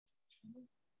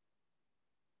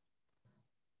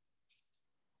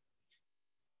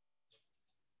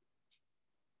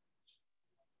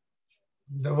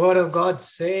The word of God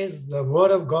says the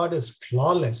word of God is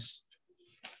flawless.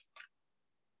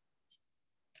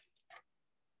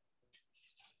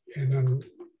 And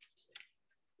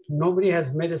nobody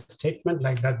has made a statement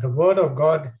like that. The word of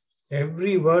God,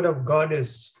 every word of God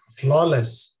is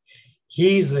flawless.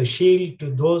 He is a shield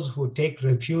to those who take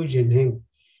refuge in him.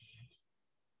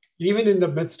 Even in the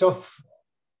midst of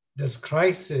this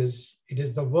crisis, it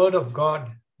is the word of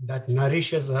God that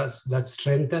nourishes us, that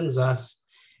strengthens us,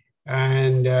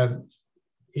 and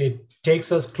it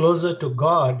takes us closer to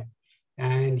God,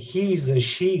 and he is a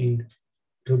shield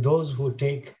to those who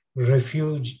take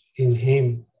refuge in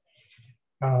him.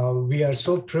 We are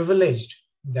so privileged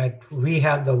that we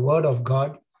have the word of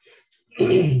God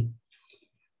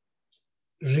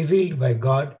revealed by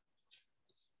God.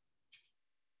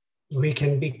 We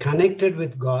can be connected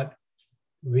with God.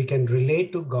 We can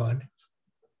relate to God.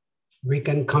 We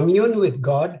can commune with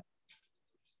God,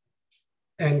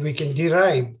 and we can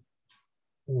derive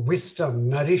wisdom,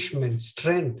 nourishment,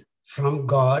 strength from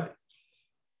God.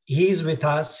 He is with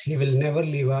us. He will never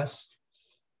leave us.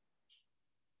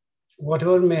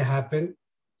 Whatever may happen,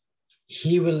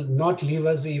 he will not leave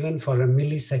us even for a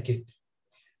millisecond.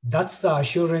 That's the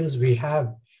assurance we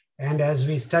have. And as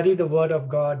we study the word of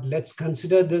God, let's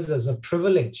consider this as a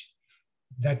privilege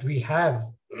that we have,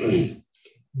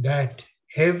 that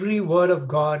every word of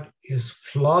God is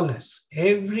flawless.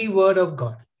 Every word of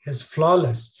God is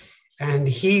flawless. And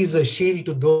he is a shield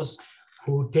to those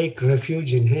who take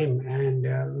refuge in him.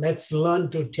 And let's learn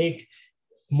to take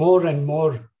more and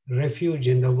more refuge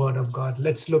in the word of God.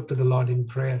 Let's look to the Lord in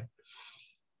prayer.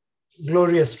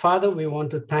 Glorious Father, we want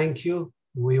to thank you.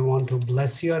 We want to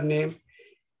bless your name.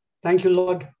 Thank you,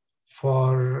 Lord,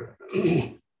 for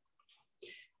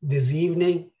this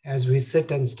evening as we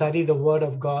sit and study the word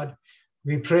of God.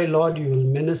 We pray, Lord, you will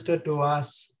minister to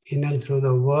us in and through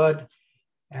the word.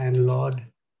 And Lord,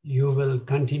 you will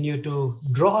continue to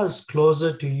draw us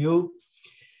closer to you.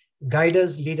 Guide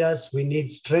us, lead us. We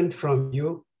need strength from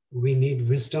you. We need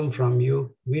wisdom from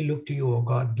you. We look to you, O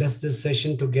God. Bless this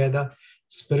session together.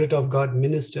 Spirit of God,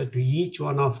 minister to each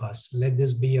one of us. Let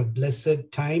this be a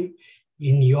blessed time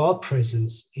in your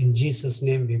presence. In Jesus'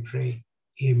 name we pray.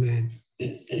 Amen.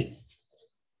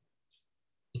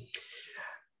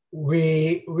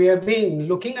 We have been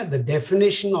looking at the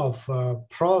definition of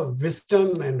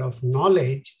wisdom and of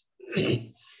knowledge.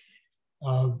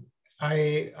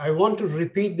 I want to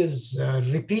repeat this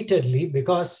repeatedly,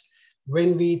 because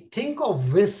when we think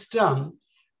of wisdom,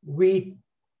 we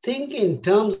think in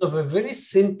terms of a very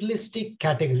simplistic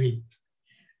category.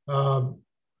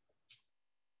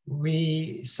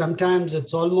 Sometimes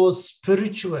it's almost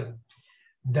spiritual,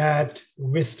 that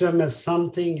wisdom is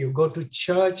something you go to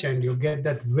church and you get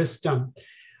that wisdom.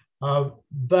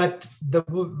 But the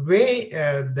way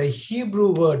the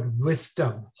Hebrew word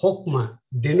wisdom, chokmah,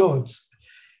 denotes,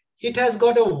 it has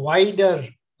got a wider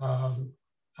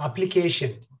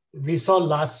application. We saw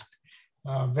last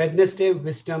Wednesday,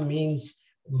 wisdom means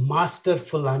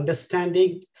masterful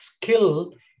understanding,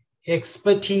 skill,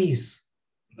 expertise.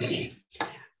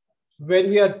 When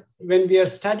we are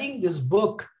studying this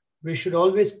book, we should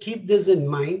always keep this in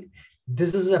mind.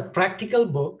 This is a practical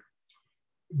book,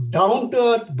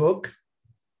 down-to-earth book,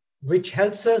 which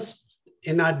helps us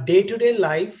in our day-to-day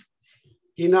life,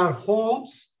 in our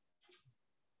homes,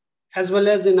 as well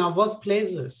as in our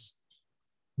workplaces.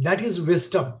 That is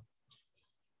wisdom.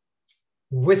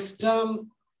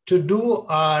 Wisdom to do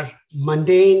our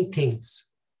mundane things.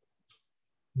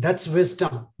 That's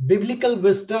wisdom. Biblical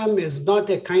wisdom is not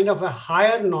a kind of a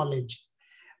higher knowledge.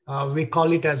 We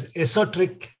call it as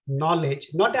esoteric knowledge,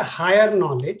 not a higher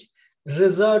knowledge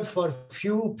reserved for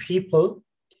few people,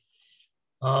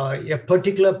 a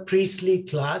particular priestly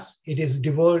class. It is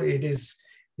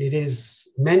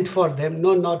meant for them.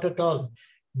 No, not at all.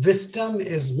 Wisdom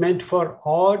is meant for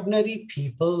ordinary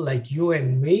people like you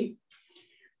and me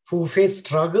who face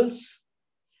struggles.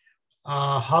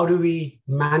 How do we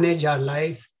manage our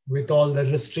life with all the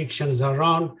restrictions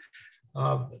around?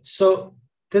 So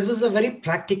this is a very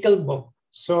practical book.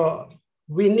 So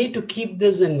we need to keep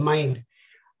this in mind.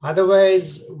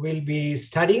 Otherwise, we'll be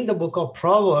studying the book of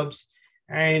Proverbs,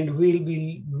 and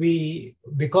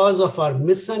because of our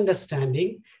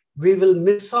misunderstanding, we will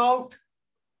miss out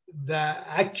the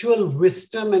actual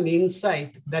wisdom and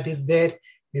insight that is there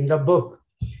in the book.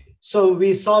 So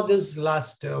we saw this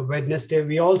last Wednesday.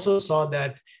 We also saw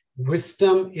that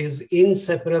wisdom is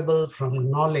inseparable from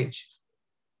knowledge.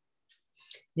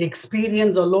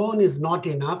 Experience alone is not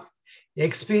enough.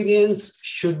 Experience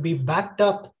should be backed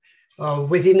up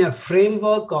within a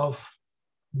framework of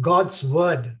God's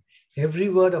word. Every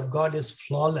word of God is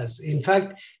flawless. In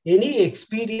fact, any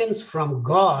experience from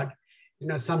God,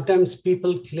 sometimes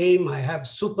people claim I have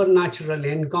supernatural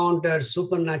encounter,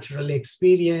 supernatural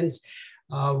experience.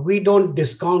 We don't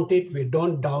discount it, we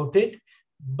don't doubt it.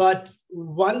 But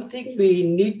one thing we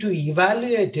need to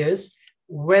evaluate is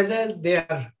whether they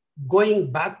are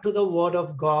going back to the word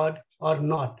of God or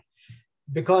not,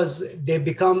 because they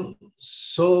become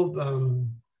so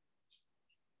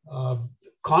uh,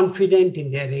 confident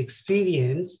in their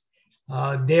experience,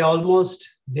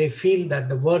 they feel that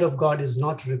the word of God is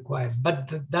not required.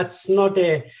 But that's not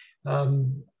a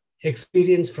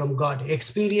experience from God.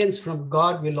 Experience from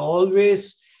God will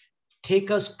always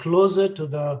take us closer to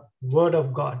the word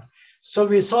of God. So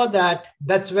we saw that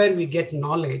that's where we get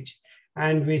knowledge.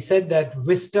 And we said that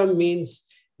wisdom means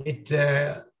it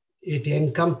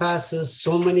encompasses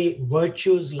so many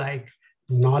virtues like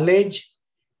knowledge,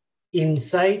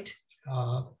 insight,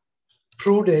 uh,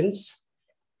 prudence,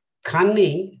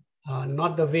 cunning,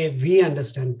 not the way we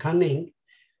understand cunning,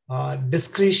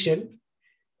 discretion,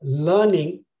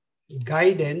 learning,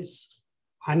 guidance,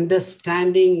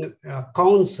 understanding,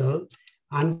 counsel,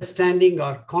 understanding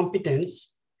or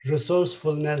competence,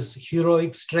 resourcefulness,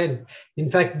 heroic strength. In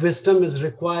fact, wisdom is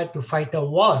required to fight a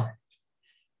war.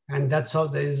 And that's how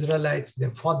the Israelites, they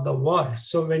fought the war.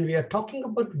 So when we are talking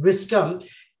about wisdom,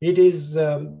 it is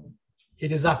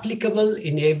applicable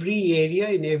in every area,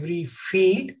 in every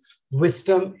field.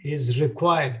 Wisdom is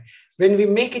required. When we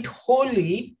make it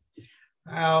holy,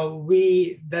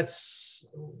 we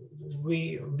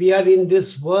are in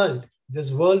this world.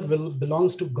 This world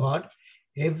belongs to God.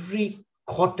 Every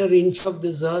quarter inch of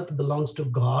this earth belongs to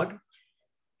God,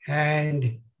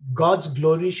 and God's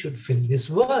glory should fill this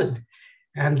world.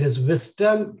 And this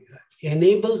wisdom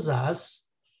enables us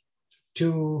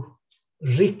to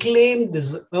reclaim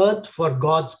this earth for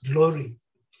God's glory.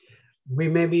 We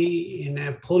may be in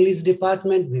a police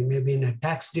department, we may be in a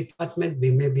tax department, we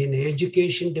may be in an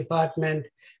education department,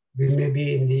 we may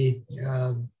be in the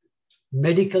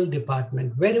medical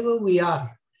department. Wherever we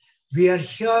are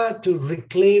here to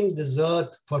reclaim this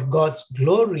earth for God's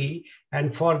glory,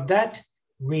 and for that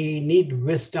we need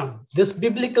wisdom. This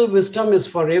biblical wisdom is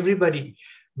for everybody,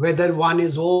 whether one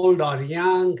is old or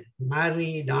young,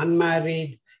 married,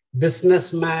 unmarried,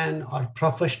 businessman or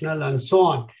professional, and so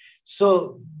on.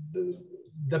 So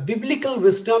the biblical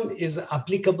wisdom is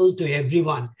applicable to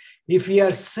everyone. If we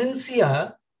are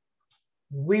sincere,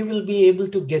 we will be able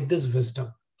to get this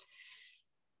wisdom.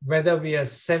 Whether we are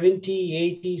 70,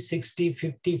 80, 60,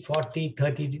 50, 40,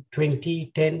 30,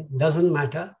 20, 10, doesn't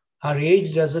matter. Our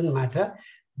age doesn't matter.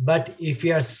 But if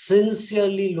we are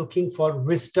sincerely looking for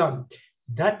wisdom,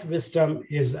 that wisdom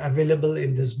is available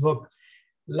in this book.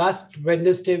 Last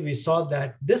Wednesday, we saw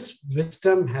that this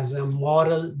wisdom has a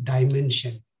moral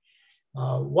dimension.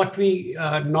 What we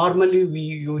normally,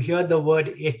 you hear the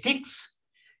word ethics,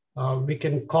 we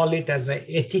can call it as an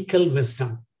ethical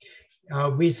wisdom.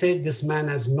 We say this man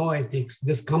has no ethics,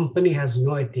 this company has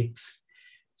no ethics.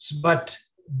 But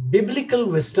biblical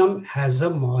wisdom has a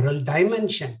moral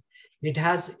dimension. It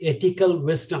has ethical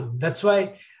wisdom. That's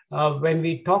why when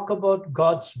we talk about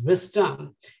God's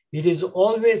wisdom, it is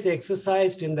always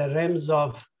exercised in the realms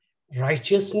of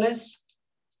righteousness,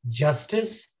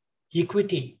 justice,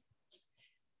 equity.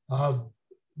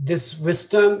 This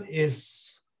wisdom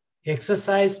is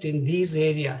exercised in these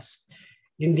areas.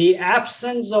 In the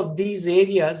absence of these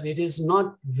areas, it is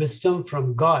not wisdom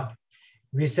from God.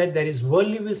 We said there is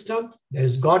worldly wisdom, there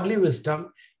is godly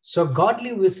wisdom. So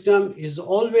godly wisdom is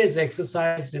always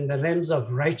exercised in the realms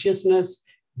of righteousness,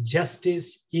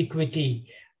 justice, equity.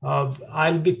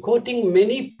 I'll be quoting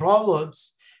many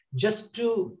proverbs just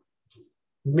to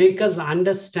make us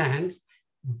understand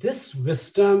this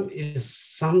wisdom is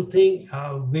something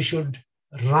we should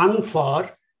run for,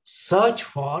 search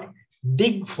for,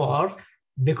 dig for,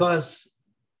 because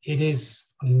it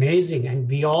is amazing. And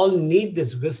we all need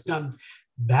this wisdom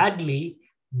badly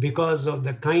because of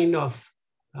the kind of,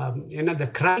 the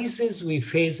crisis we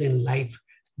face in life,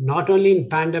 not only in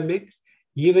pandemic,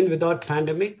 even without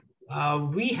pandemic,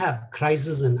 we have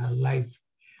crises in our life.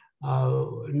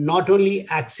 Not only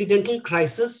accidental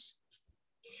crisis,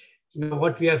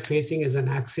 what we are facing is an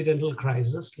accidental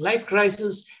crisis. Life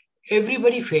crisis,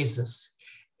 everybody faces.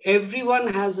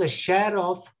 Everyone has a share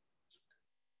of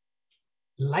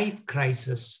life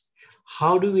crisis.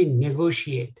 How do we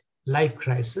negotiate life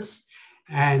crisis?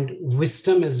 And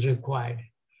wisdom is required.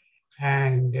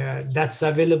 And that's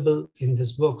available in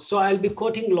this book. So I'll be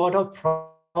quoting a lot of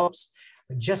proverbs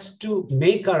just to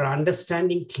make our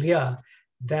understanding clear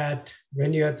that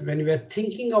when we are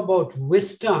thinking about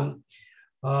wisdom,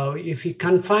 If we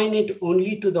confine it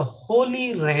only to the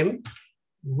holy realm,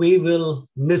 we will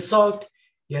miss out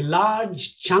a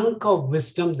large chunk of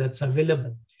wisdom that's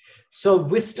available. So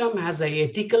wisdom has an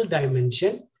ethical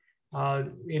dimension.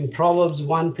 In Proverbs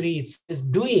 1:3, it says,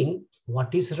 doing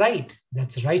what is right,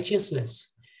 that's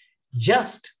righteousness.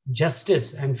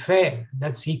 Justice, and fair,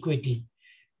 that's equity.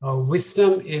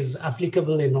 Wisdom is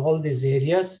applicable in all these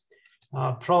areas.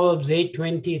 Proverbs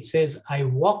 8:20, it says, I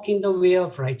walk in the way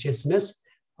of righteousness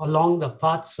along the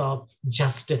paths of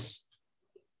justice.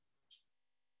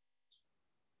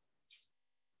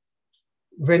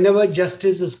 Whenever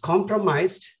justice is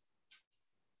compromised,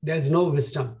 there's no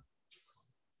wisdom.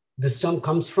 Wisdom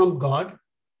comes from God,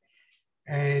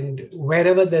 and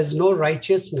wherever there's no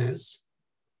righteousness,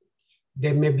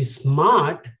 they may be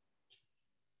smart,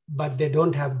 but they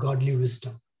don't have godly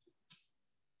wisdom.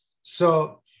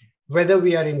 So whether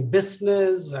we are in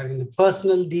business or in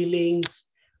personal dealings,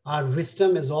 our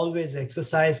wisdom is always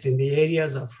exercised in the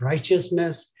areas of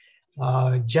righteousness,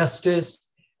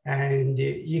 justice, and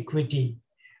equity.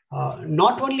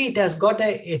 Not only it has got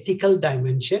an ethical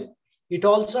dimension, it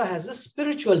also has a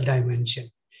spiritual dimension.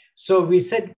 So we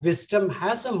said wisdom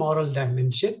has a moral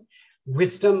dimension.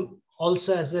 Wisdom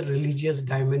also has a religious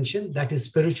dimension, that is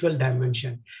spiritual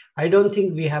dimension. I don't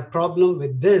think we have problem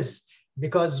with this,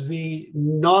 because we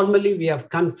have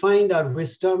confined our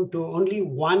wisdom to only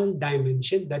one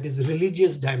dimension, that is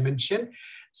religious dimension.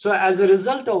 So as a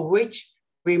result of which,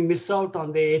 we miss out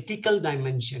on the ethical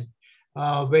dimension.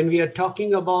 When we are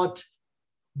talking about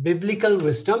biblical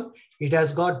wisdom, it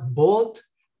has got both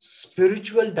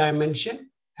spiritual dimension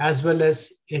as well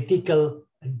as ethical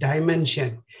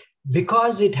dimension.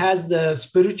 Because it has the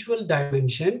spiritual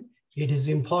dimension, it is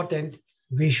important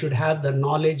we should have the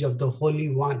knowledge of the Holy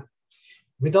One.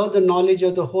 Without the knowledge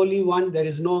of the Holy One, there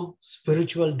is no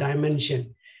spiritual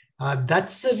dimension.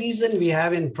 That's the reason we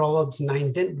have in Proverbs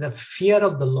 9:10, the fear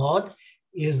of the Lord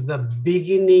is the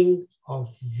beginning of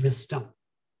wisdom.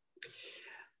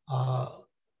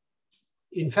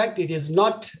 In fact, it is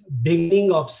not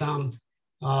beginning of some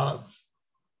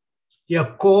a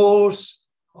course,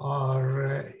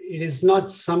 or it is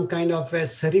not some kind of a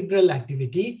cerebral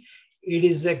activity.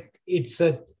 It's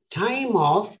a time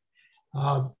of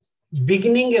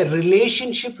beginning a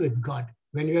relationship with God.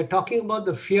 When we are talking about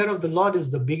the fear of the Lord is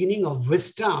the beginning of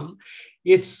wisdom,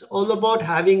 it's all about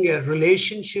having a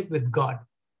relationship with God.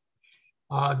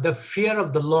 The fear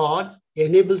of the Lord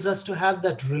enables us to have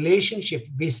that relationship.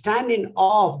 We stand in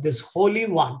awe of this Holy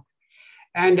One.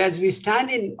 And as we stand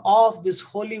in awe of this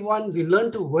Holy One, we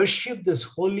learn to worship this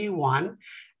Holy One.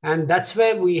 And that's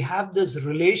where we have this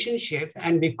relationship,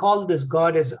 and we call this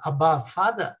God as Abba,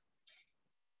 Father.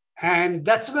 And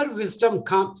that's where wisdom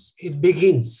comes. It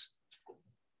begins.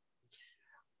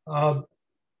 The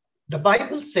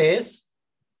Bible says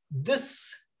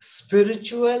this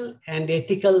spiritual and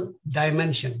ethical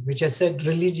dimension, which I said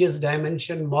religious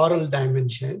dimension, moral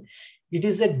dimension, it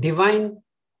is a divine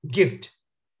gift.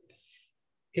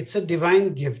 It's a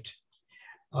divine gift.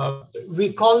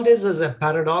 We call this as a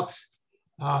paradox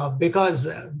because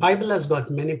Bible has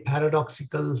got many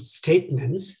paradoxical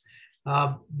statements.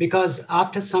 Because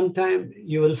after some time,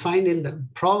 you will find in the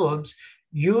Proverbs,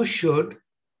 you should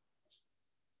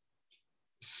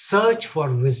search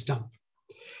for wisdom.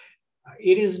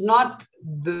 It is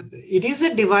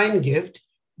a divine gift,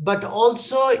 but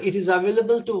also it is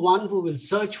available to one who will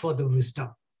search for the wisdom.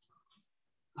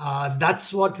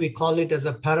 That's what we call it as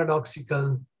a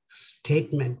paradoxical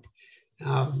statement.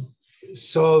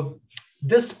 So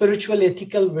this spiritual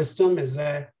ethical wisdom is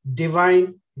a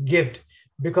divine gift,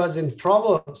 because in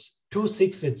Proverbs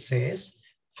 2:6 it says,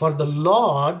 for the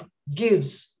Lord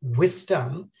gives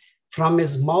wisdom, from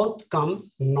his mouth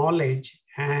come knowledge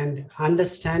and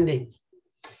understanding.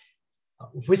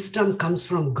 Wisdom comes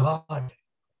from God.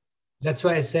 That's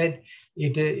why I said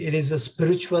it is a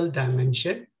spiritual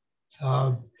dimension.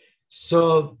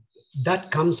 So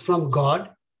that comes from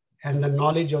God, and the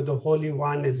knowledge of the Holy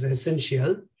One is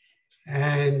essential.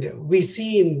 And we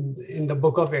see in the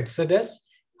book of Exodus,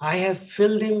 I have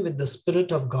filled him with the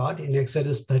Spirit of God in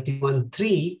Exodus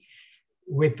 31:3,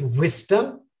 with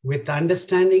wisdom, with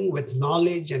understanding, with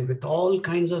knowledge, and with all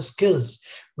kinds of skills.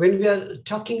 When we are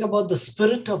talking about the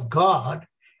Spirit of God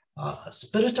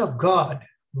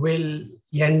will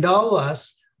endow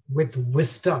us with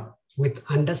wisdom, with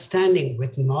understanding,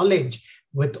 with knowledge,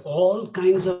 with all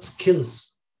kinds of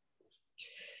skills.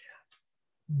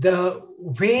 The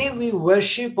way we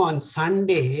worship on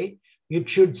Sunday, it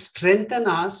should strengthen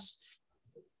us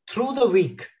through the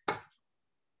week.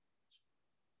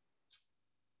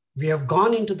 We have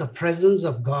gone into the presence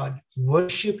of God,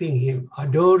 worshiping him,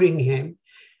 adoring him,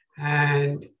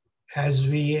 And as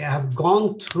we have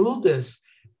gone through this,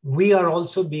 we are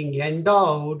also being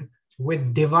endowed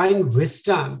with divine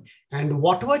wisdom. And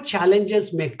whatever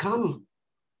challenges may come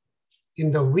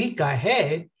in the week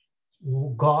ahead,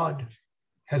 God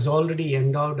has already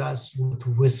endowed us with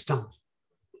wisdom.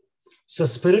 So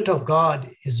Spirit of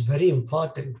God is very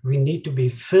important. We need to be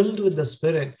filled with the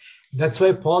Spirit. That's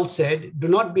why Paul said, do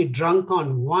not be drunk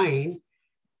on wine,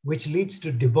 which leads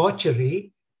to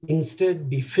debauchery. Instead,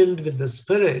 be filled with the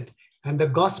Spirit. And the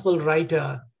gospel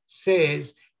writer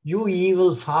says, you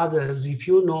evil fathers, if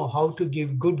you know how to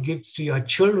give good gifts to your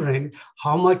children,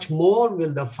 how much more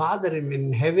will the Father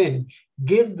in heaven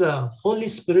give the Holy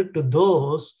Spirit to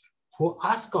those who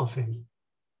ask of him?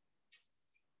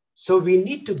 So we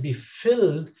need to be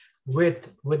filled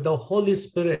with the Holy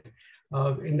Spirit.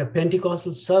 In the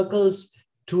Pentecostal circles,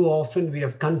 too often we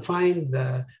have confined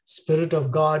the Spirit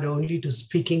of God only to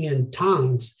speaking in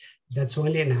tongues. That's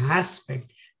only an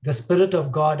aspect. The Spirit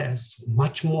of God has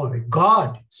much more.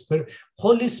 God, Spirit,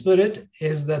 Holy Spirit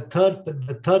is the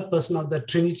third person of the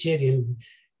Trinitarian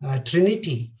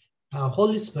Trinity.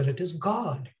 Holy Spirit is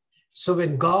God. So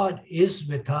when God is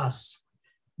with us,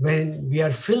 when we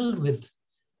are filled with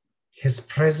his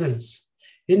presence,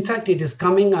 in fact, it is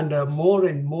coming under more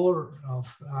and more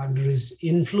under his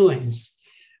influence.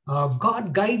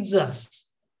 God guides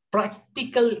us.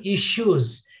 Practical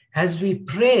issues, as we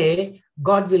pray,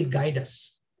 God will guide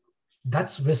us.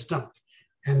 That's wisdom.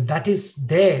 And that is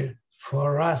there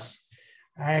for us.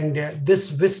 And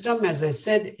this wisdom, as I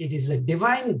said, it is a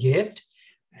divine gift.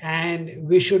 And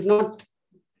we should not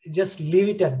just leave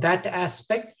it at that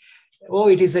aspect. Oh,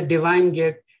 it is a divine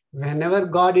gift. Whenever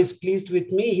God is pleased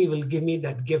with me, he will give me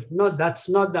that gift. No, that's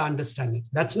not the understanding.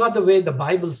 That's not the way the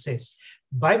Bible says.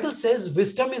 Bible says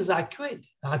wisdom is acquired.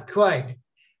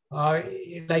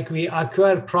 Like we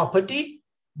acquire property,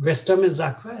 wisdom is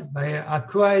acquired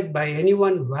by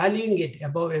anyone valuing it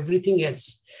above everything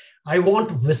else. I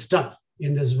want wisdom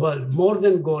in this world, more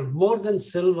than gold, more than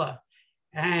silver.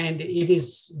 And it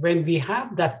is when we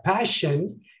have that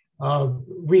passion,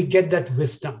 we get that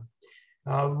wisdom.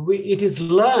 It is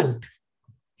learned.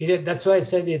 That's why I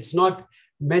said it's not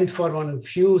meant for one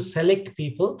few select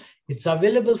people. It's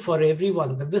available for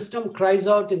everyone. The wisdom cries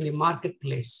out in the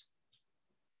marketplace,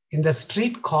 in the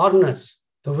street corners.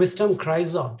 The wisdom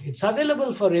cries out. It's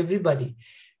available for everybody.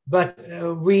 But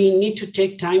we need to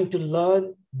take time to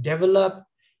learn, develop,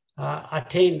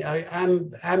 attain.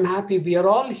 I'm happy we are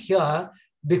all here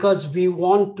because we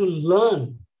want to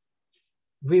learn.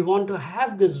 We want to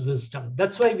have this wisdom.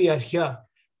 That's why we are here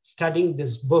studying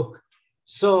this book.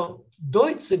 So though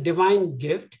it's a divine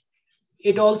gift,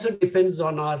 it also depends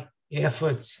on our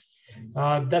efforts.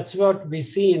 That's what we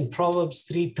see in Proverbs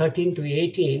 3:13 to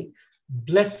 18.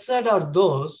 Blessed are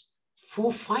those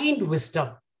who find wisdom,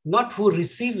 not who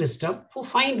receive wisdom, who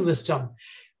find wisdom.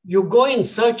 You go in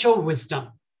search of wisdom,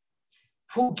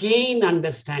 who gain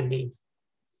understanding.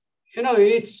 You know,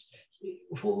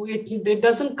 it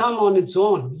doesn't come on its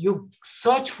own. You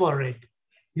search for it.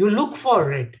 You look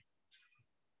for it.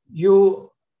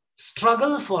 You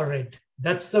struggle for it.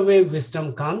 That's the way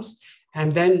wisdom comes.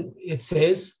 And then it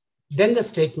says, then the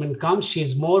statement comes, she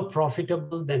is more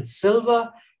profitable than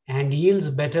silver and yields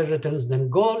better returns than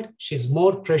gold. She's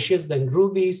more precious than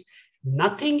rubies.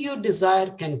 Nothing you desire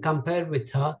can compare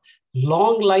with her.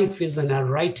 Long life is in her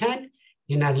right hand.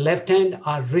 In her left hand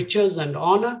are riches and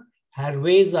honor. Her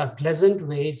ways are pleasant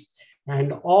ways,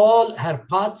 and all her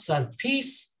paths are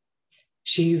peace.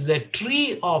 She is a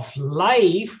tree of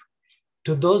life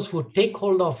to those who take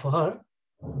hold of her.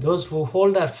 Those who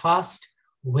hold her fast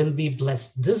will be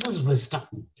blessed. This is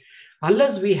wisdom.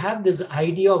 Unless we have this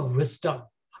idea of wisdom,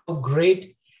 how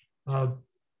great,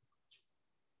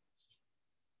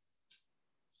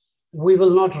 we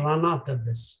will not run after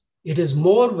this. It is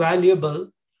more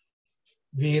valuable.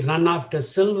 We run after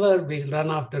silver, we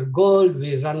run after gold,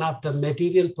 we run after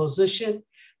material possession.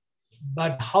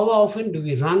 But how often do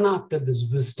we run after this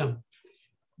wisdom?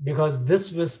 Because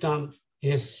this wisdom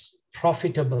is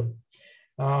profitable.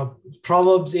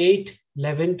 Proverbs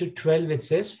 8:11 to 12, it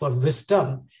says, for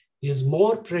wisdom is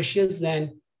more precious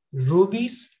than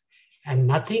rubies, and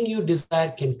nothing you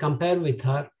desire can compare with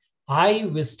her. I,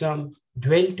 wisdom,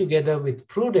 dwell together with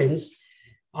prudence.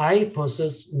 I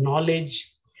possess knowledge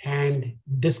and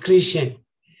discretion.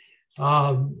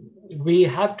 We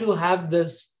have to have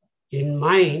this in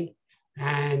mind,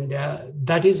 and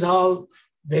that is how,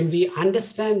 when we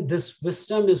understand this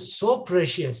wisdom is so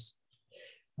precious,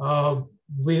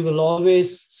 we will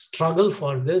always struggle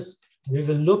for this. We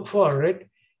will look for it,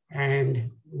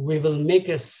 and we will make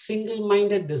a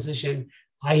single-minded decision.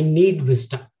 I need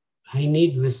wisdom. I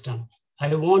need wisdom.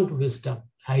 I want wisdom.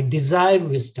 I desire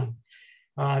wisdom.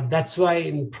 That's why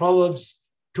in Proverbs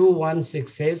 2:16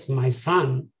 says, my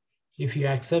son, if you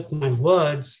accept my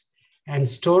words and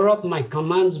store up my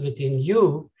commands within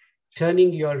you,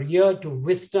 turning your ear to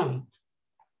wisdom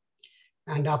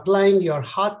and applying your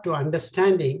heart to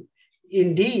understanding,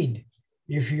 indeed,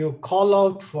 if you call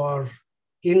out for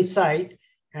insight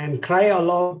and cry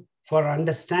aloud for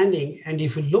understanding, and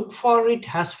if you look for it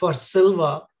as for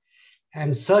silver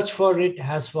and search for it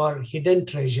as for hidden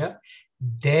treasure,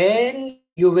 then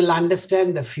you will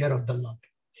understand the fear of the Lord.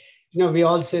 We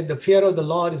all say the fear of the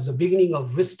Lord is the beginning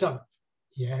of wisdom.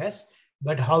 Yes,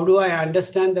 but how do I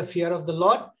understand the fear of the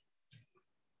Lord?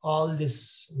 All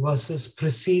these verses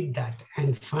precede that,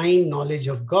 and find knowledge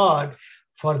of God,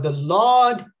 for the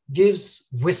Lord gives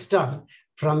wisdom.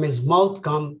 From his mouth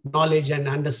come knowledge and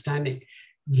understanding.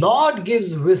 Lord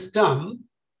gives wisdom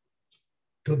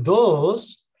to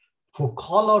those who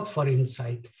call out for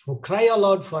insight, who cry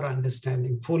aloud for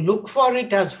understanding, who look for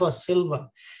it as for silver.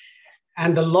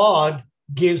 And the Lord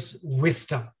gives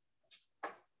wisdom.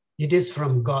 It is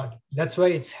from God. That's why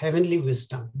it's heavenly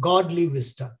wisdom, godly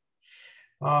wisdom.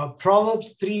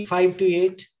 Proverbs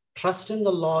 3:5-8, trust in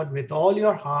the Lord with all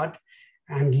your heart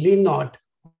and lean not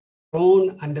on your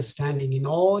own understanding. In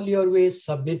all your ways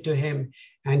submit to him,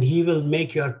 and he will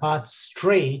make your paths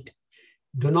straight.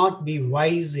 Do not be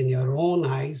wise in your own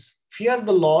eyes. Fear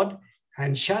the Lord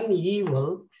and shun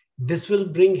evil. This will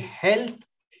bring health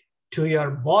to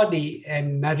your body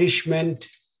and nourishment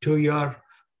to your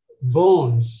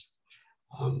bones.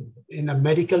 In a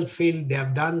medical field, they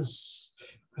have done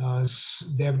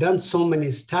so many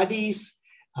studies,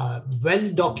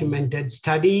 well-documented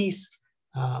studies,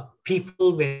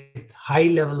 people with high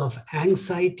level of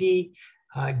anxiety,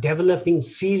 developing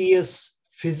serious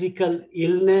physical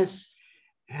illness.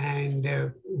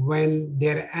 And when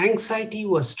their anxiety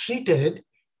was treated,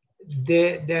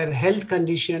 their health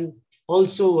condition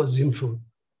also was improved.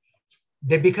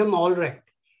 They become all right.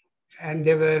 And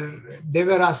they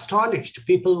were astonished.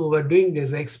 People who were doing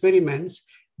these experiments,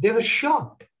 they were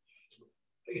shocked.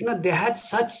 They had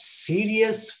such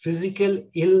serious physical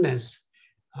illness.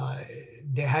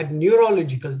 They had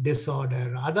neurological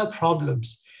disorder, other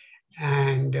problems,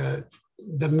 and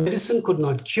the medicine could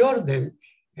not cure them.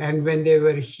 And when they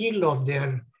were healed of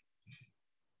their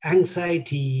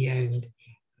anxiety and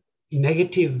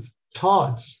negative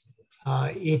thoughts,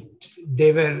 they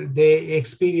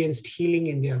experienced healing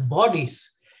in their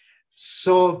bodies.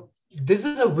 So this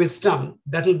is a wisdom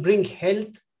that will bring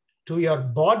health to your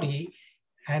body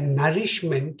and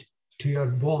nourishment to your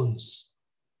bones.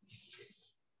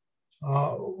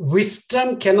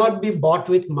 Wisdom cannot be bought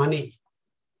with money.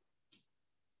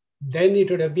 Then it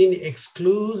would have been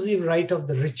exclusive right of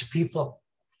the rich people.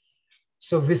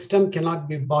 So wisdom cannot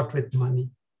be bought with money.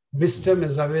 Wisdom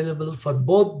is available for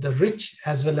both the rich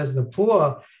as well as the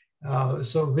poor.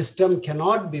 So wisdom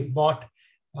cannot be bought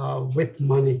with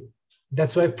money.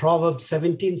 That's why Proverbs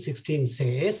 17:16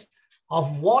 says,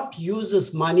 of what use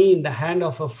is money in the hand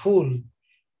of a fool,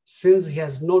 since he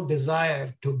has no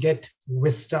desire to get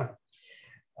wisdom?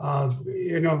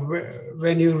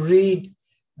 When you read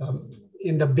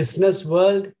in the business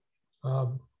world,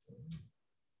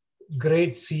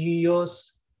 great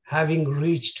CEOs having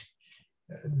reached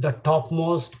the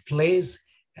topmost place,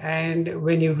 and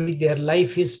when you read their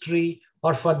life history,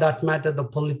 or for that matter, the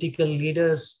political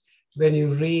leaders, when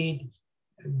you read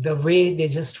the way they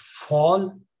just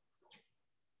fall,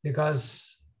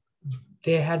 because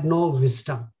they had no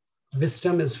wisdom.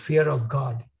 Wisdom is fear of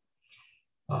God.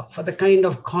 For the kind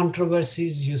of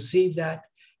controversies you see that,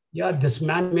 this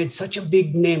man made such a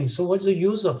big name, so what's the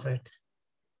use of it?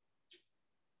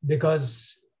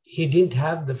 Because he didn't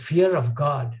have the fear of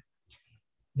God.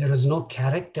 There was no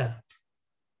character.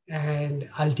 And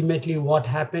ultimately what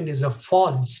happened is a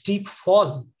fall, steep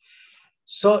fall.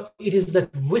 So it is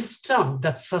that wisdom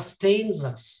that sustains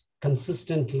us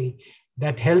consistently,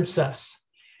 that helps us.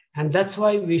 And that's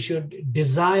why we should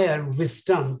desire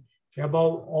wisdom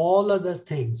above all other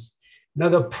things. Now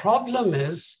the problem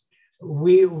is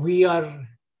we are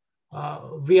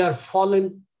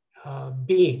fallen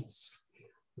beings.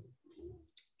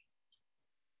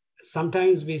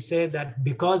 Sometimes we say that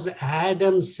because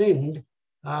Adam sinned,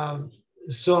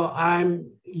 so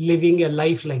I'm living a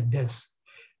life like this.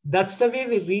 That's the way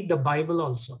we read the Bible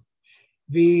also.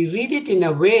 We read it in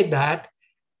a way that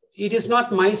it is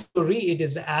not my story, it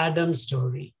is Adam's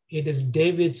story. It is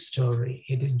David's story.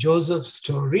 It is Joseph's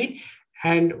story.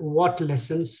 And what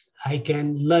lessons I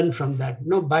can learn from that.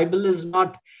 No, Bible is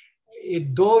not,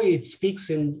 though it speaks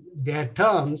in their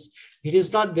terms, it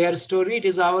is not their story, it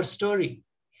is our story.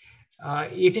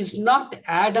 It is not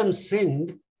Adam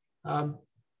sinned.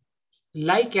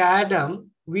 Like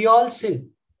Adam, we all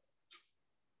sin.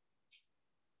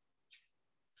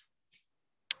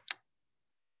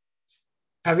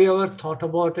 Have you ever thought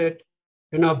about it?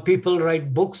 People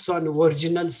write books on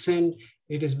original sin.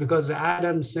 It is because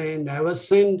Adam sinned. I was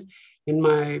sinned in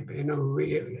my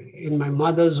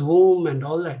mother's womb and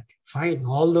all that. Fine,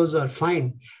 all those are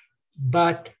fine.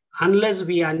 But unless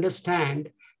we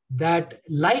understand that,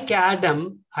 like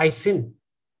Adam, I sin.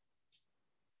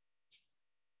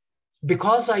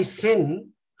 Because I sin,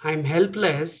 I'm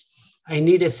helpless. I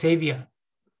need a savior.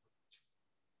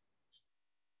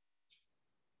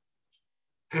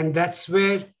 And that's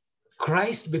where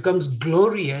Christ becomes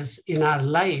glorious in our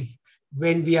life.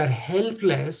 When we are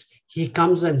helpless, he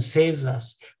comes and saves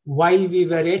us. While we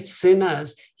were yet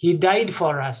sinners, he died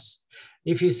for us.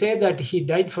 If you say that he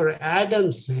died for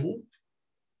Adam's sin,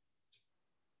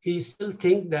 we still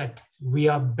think that we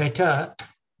are better.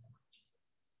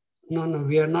 No,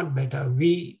 we are not better.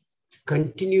 We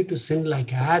continue to sin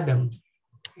like Adam,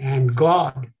 and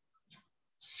God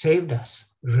saved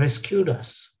us, rescued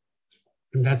us.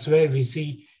 And that's where we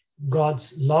see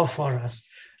God's love for us.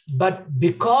 But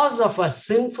because of a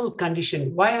sinful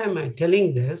condition, why am I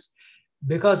telling this?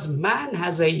 Because man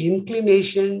has an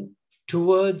inclination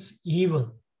towards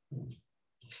evil.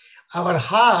 Our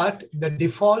heart, the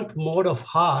default mode of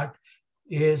heart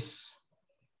is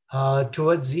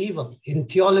towards evil. In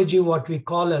theology, what we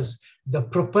call as the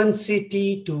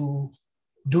propensity to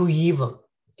do evil.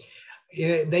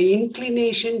 The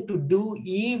inclination to do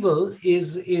evil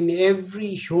is in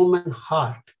every human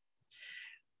heart.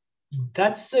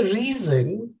 That's the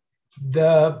reason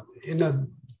the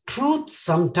truth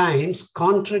sometimes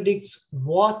contradicts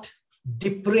what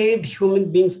depraved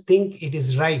human beings think it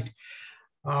is right.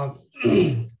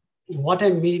 What I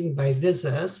mean by this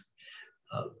is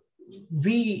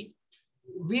we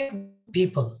are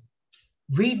people.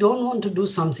 We don't want to do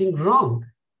something wrong.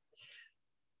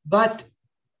 But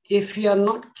if we are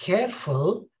not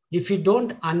careful, if we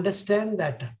don't understand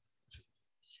that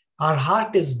our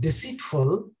heart is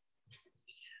deceitful,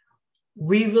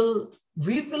 we will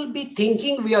be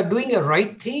thinking we are doing a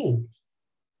right thing.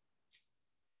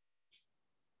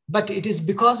 But it is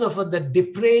because of the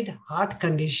depraved heart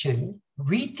condition,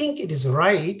 we think it is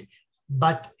right,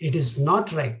 but it is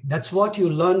not right. That's what you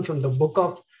learn from the book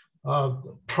of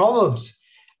Proverbs.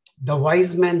 The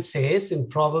wise man says in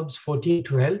Proverbs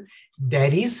 14:12,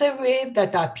 there is a way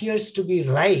that appears to be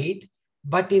right,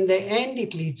 but in the end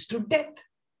it leads to death.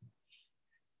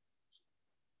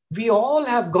 We all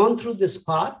have gone through this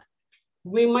path.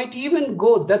 We might even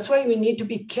go. That's why we need to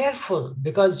be careful,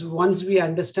 because once we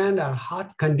understand our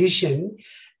heart condition,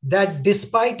 that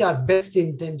despite our best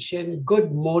intention,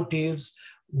 good motives,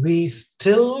 we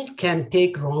still can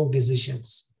take wrong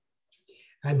decisions.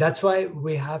 And that's why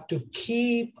we have to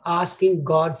keep asking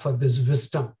God for this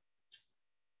wisdom.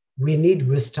 We need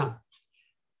wisdom.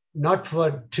 Not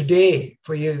for today,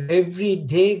 for you. Every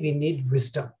day we need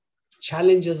wisdom.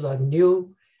 Challenges are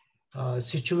new.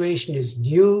 Situation is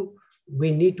new.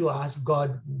 We need to ask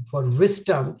God for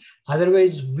wisdom.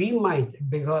 Otherwise, we might,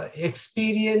 because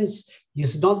experience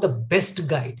is not the best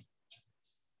guide.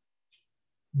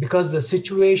 Because the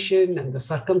situation and the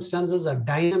circumstances are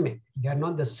dynamic. They are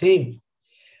not the same.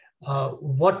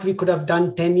 What we could have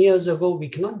done 10 years ago, we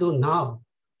cannot do now.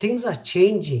 Things are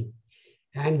changing,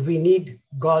 and we need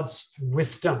God's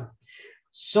wisdom.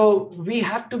 So we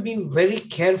have to be very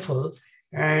careful,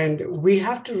 and we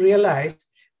have to realize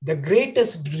the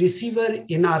greatest deceiver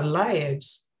in our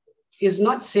lives is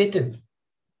not Satan.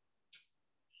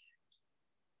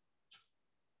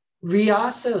 We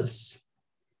ourselves.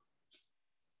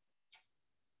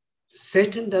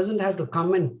 Satan doesn't have to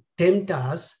come and tempt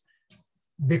us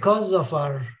because of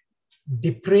our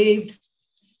depraved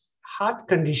heart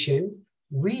condition.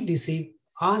 We deceive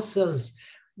ourselves.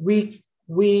 The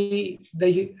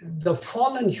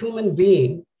fallen human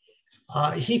being,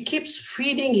 he keeps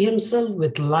feeding himself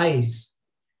with lies,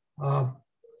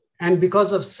 and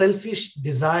because of selfish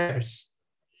desires.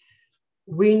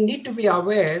 We need to be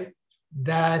aware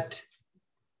that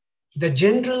the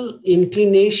general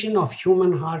inclination of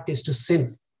human heart is to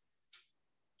sin.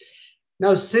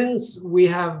 Now, since we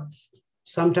have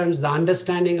sometimes the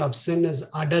understanding of sin as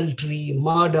adultery,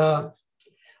 murder,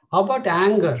 how about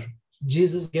anger?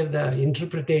 Jesus gave the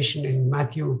interpretation in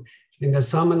Matthew in the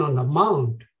Sermon on the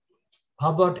Mount.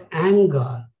 How about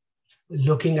anger?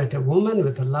 Looking at a woman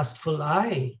with a lustful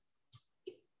eye.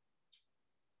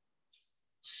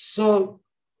 So,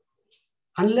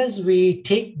 unless we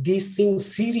take these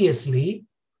things seriously,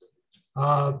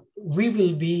 we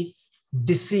will be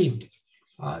deceived.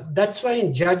 That's why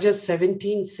in Judges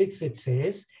 17:6 it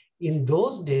says, in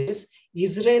those days,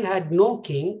 Israel had no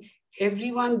king.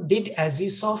 Everyone did as he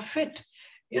saw fit.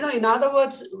 In other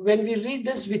words, when we read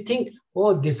this, we think,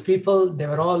 oh, these people, they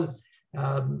were all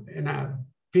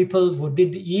people who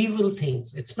did evil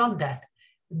things. It's not that.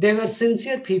 They were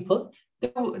sincere people.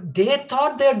 They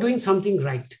thought they're doing something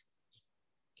right.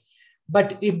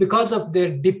 But because of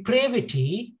their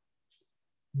depravity,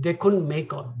 they couldn't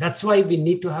make out. That's why we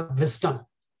need to have wisdom.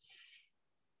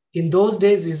 In those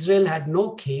days, Israel had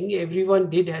no king. Everyone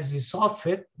did as he saw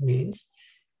fit, means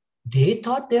they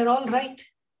thought they're all right.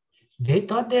 They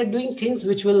thought they're doing things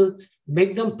which will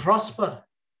make them prosper.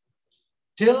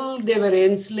 Till they were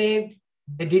enslaved,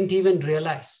 they didn't even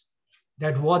realize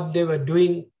that what they were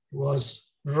doing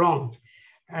was wrong.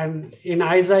 And in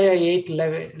Isaiah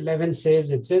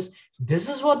 8:11 it says, this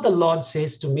is what the Lord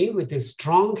says to me with his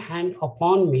strong hand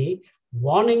upon me,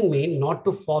 warning me not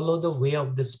to follow the way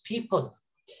of this people.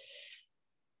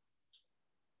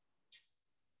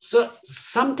 So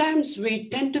sometimes we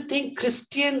tend to think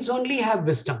Christians only have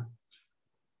wisdom.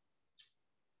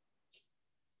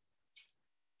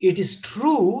 It is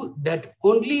true that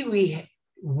only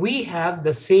we have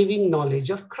the saving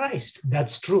knowledge of Christ.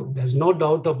 That's true. There's no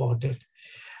doubt about it.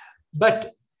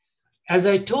 But as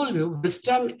I told you,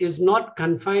 wisdom is not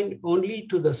confined only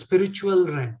to the spiritual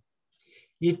realm.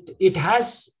 It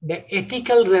has the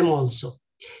ethical realm also.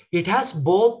 It has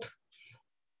both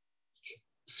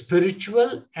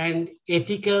spiritual and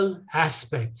ethical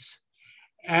aspects.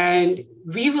 And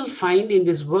we will find in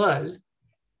this world,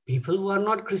 people who are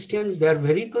not Christians, they are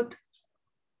very good.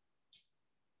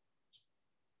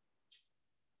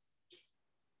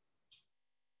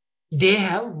 They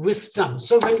have wisdom.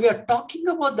 So when we are talking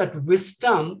about that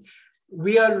wisdom,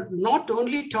 we are not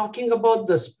only talking about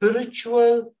the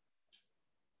spiritual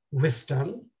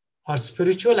wisdom or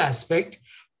spiritual aspect.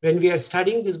 When we are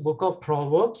studying this book of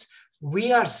Proverbs,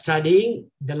 we are studying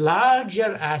the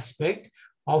larger aspect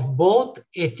of both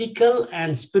ethical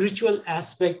and spiritual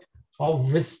aspect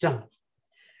of wisdom.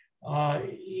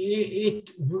 When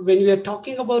we are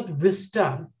talking about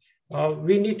wisdom,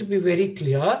 we need to be very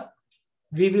clear.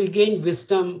 We will gain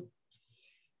wisdom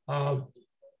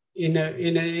in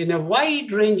a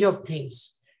wide range of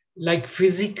things, like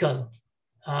physical,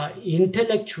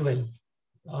 intellectual,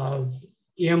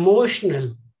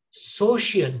 emotional,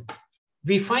 social.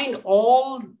 We find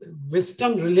all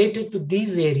wisdom related to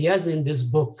these areas in this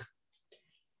book.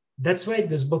 That's why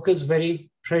this book is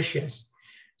very precious.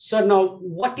 So now,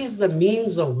 what is the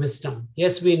means of wisdom?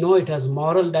 Yes, we know it has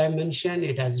moral dimension,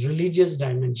 it has religious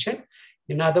dimension.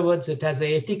 In other words, it has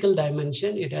an ethical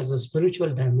dimension, it has a spiritual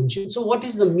dimension. So what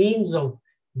is the means of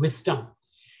wisdom?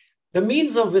 The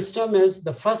means of wisdom is,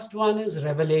 the first one is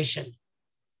revelation.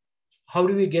 How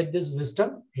do we get this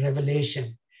wisdom?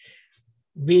 Revelation.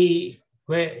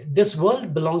 This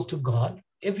world belongs to God.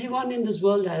 Everyone in this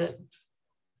world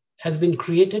has been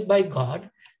created by God.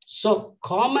 So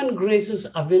common grace is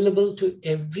available to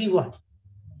everyone.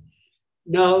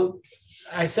 Now,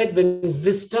 I said when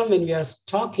we are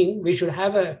talking, we should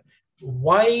have a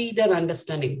wider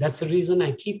understanding. That's the reason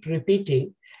I keep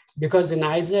repeating, because in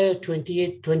Isaiah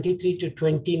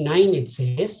 28:23-29, it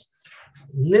says,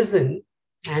 listen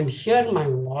and hear my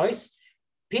voice,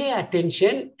 pay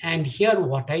attention and hear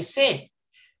what I say.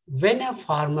 When a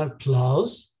farmer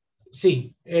plows,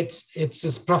 see, it's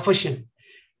his profession.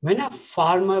 When a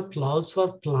farmer plows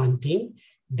for planting,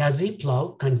 does he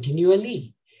plow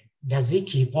continually? Does he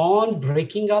keep on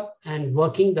breaking up and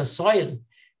working the soil?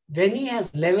 When he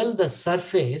has leveled the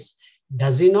surface,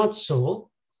 does he not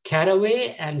sow,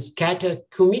 caraway, and scatter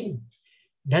cumin?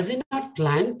 Does he not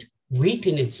plant wheat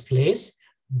in its place,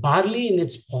 barley in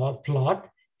its plot,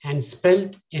 and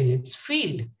spelt in its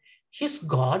field? His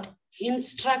God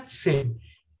instructs him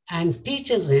and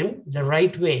teaches him the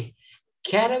right way.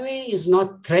 Caraway is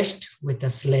not threshed with a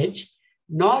sledge,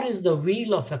 nor is the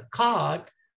wheel of a cart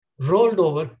rolled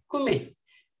over cumin.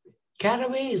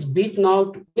 Caraway is beaten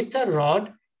out with a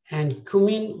rod and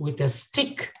cumin with a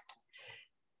stick.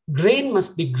 Grain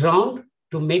must be ground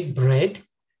to make bread,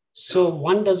 so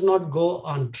one does not go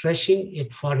on threshing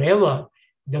it forever.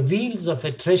 The wheels of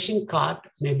a threshing cart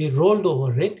may be rolled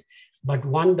over it, but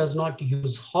one does not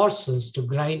use horses to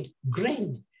grind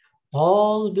grain.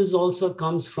 All this also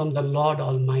comes from the Lord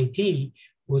Almighty,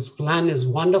 whose plan is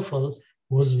wonderful,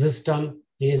 whose wisdom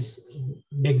is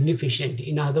magnificent.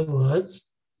 In other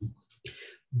words,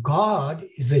 God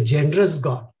is a generous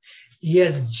God. He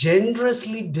has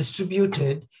generously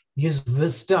distributed his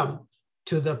wisdom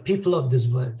to the people of this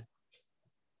world.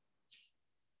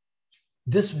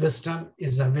 This wisdom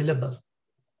is available.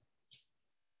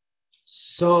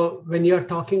 So when you're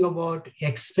talking about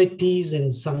expertise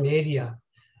in some area,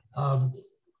 um,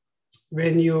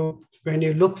 when you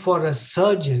look for a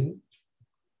surgeon,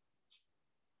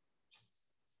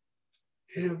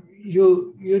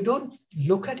 you don't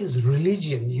look at his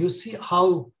religion. You see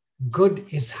how good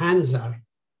his hands are,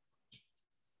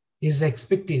 his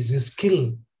expertise, his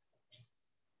skill.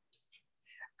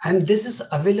 And this is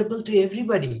available to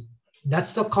everybody.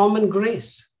 That's the common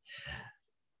grace.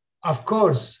 Of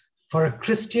course, for a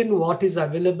Christian, what is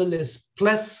available is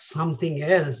plus something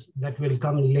else that will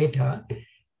come later.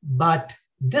 But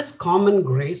this common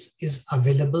grace is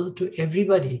available to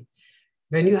everybody.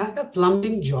 When you have a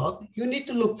plumbing job, you need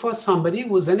to look for somebody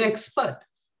who's an expert.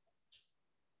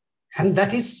 And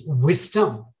that is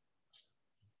wisdom.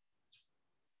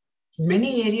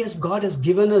 Many areas God has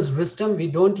given us wisdom. We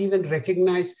don't even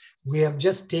recognize. We have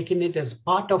just taken it as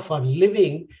part of our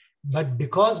living. But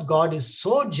because God is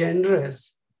so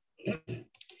generous,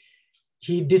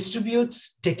 He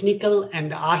distributes technical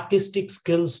and artistic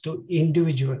skills to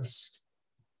individuals.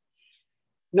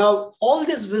 Now, all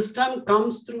this wisdom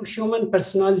comes through human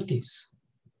personalities.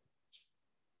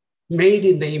 Made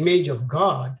in the image of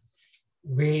God,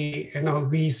 we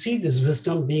see this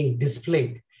wisdom being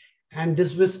displayed. And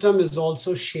this wisdom is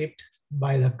also shaped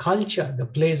by the culture, the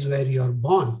place where you're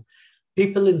born.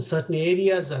 People in certain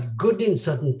areas are good in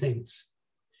certain things.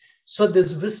 So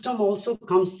this wisdom also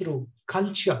comes through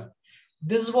culture.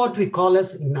 This is what we call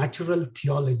as natural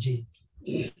theology.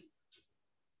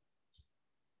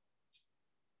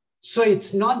 So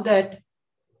it's not that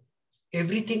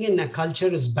everything in a culture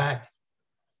is bad.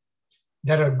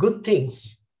 There are good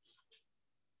things.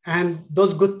 And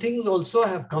those good things also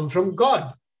have come from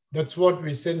God. That's what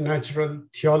we say natural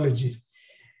theology.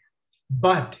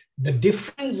 But the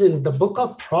difference in the book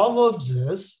of Proverbs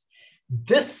is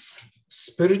this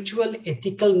spiritual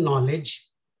ethical knowledge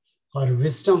or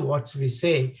wisdom, what we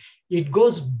say, it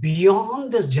goes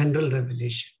beyond this general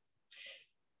revelation.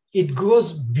 It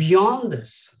goes beyond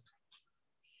this.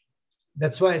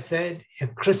 That's why I said a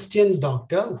Christian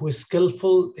doctor who is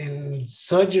skillful in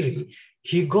surgery,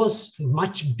 he goes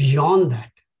much beyond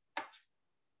that.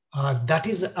 That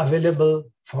is available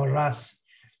for us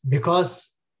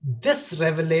because this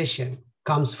revelation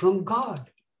comes from God.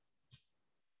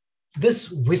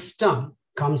 This wisdom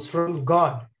comes from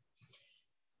God.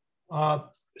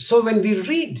 So when we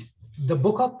read the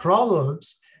book of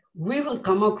Proverbs, we will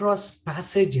come across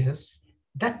passages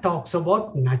that talks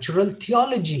about natural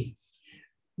theology,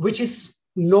 which is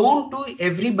known to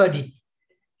everybody.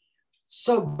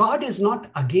 So God is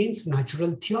not against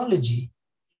natural theology.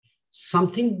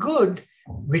 Something good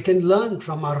we can learn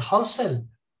from our house help,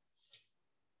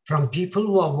 from people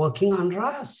who are working under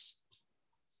us.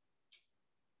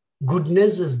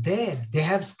 Goodness is there. They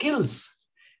have skills.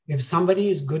 If somebody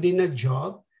is good in a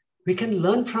job, we can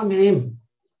learn from him.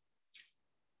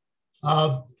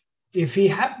 If we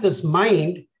have this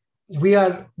mind, we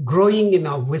are growing in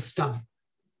our wisdom.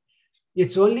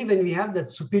 It's only when we have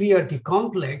that superiority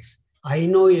complex, I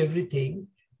know everything,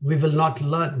 we will not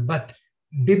learn. But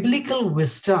biblical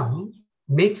wisdom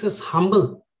makes us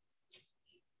humble.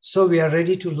 So we are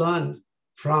ready to learn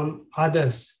from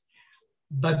others.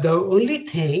 But the only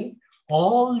thing,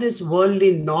 all this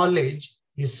worldly knowledge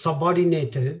is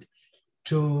subordinated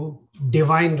to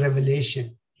divine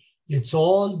revelation. It's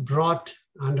all brought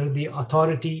under the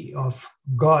authority of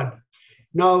God.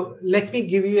 Now, let me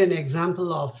give you an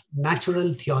example of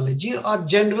natural theology or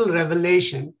general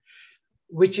revelation,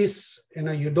 which is,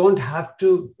 it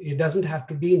doesn't have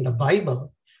to be in the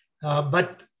Bible,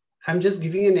 but I'm just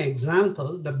giving an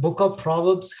example. The book of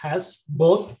Proverbs has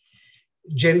both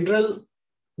general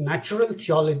natural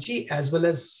theology as well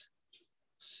as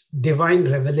divine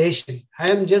revelation.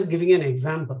 I am just giving an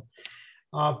example.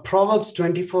 Proverbs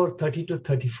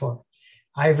 24:30-34.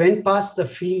 I went past the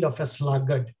field of a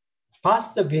sluggard,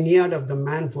 past the vineyard of the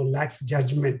man who lacks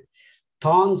judgment.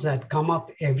 Thorns had come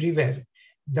up everywhere.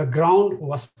 The ground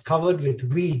was covered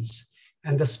with weeds,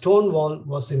 and the stone wall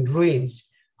was in ruins.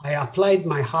 I applied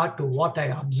my heart to what I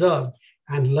observed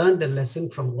and learned a lesson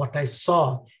from what I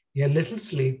saw. A little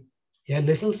sleep, a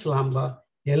little slumber,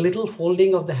 a little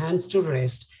folding of the hands to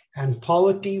rest, and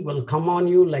poverty will come on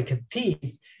you like a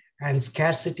thief, and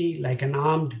scarcity like an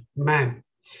armed man.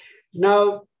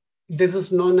 Now, this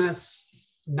is known as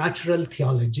natural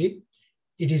theology.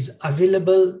 It is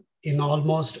available in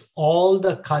almost all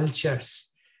the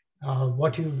cultures.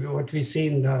 What we see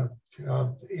in the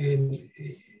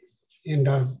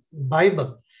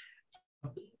Bible.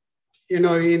 In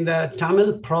the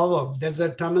Tamil proverb, there's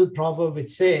a Tamil proverb which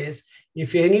says,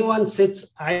 if anyone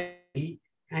sits idly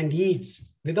and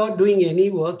eats without doing any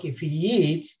work, if he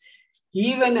eats,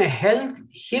 Even a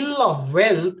hill of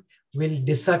wealth will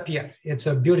disappear. It's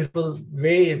a beautiful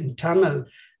way in Tamil.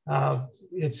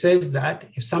 It says that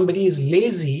if somebody is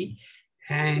lazy,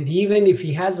 and even if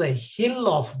he has a hill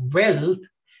of wealth,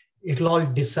 it'll all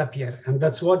disappear. And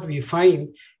that's what we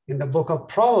find in the book of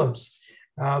Proverbs.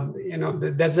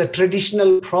 There's a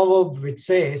traditional proverb which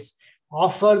says,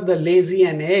 offer the lazy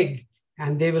an egg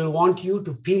and they will want you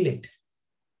to peel it.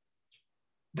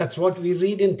 That's what we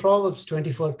read in Proverbs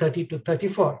 24:30 to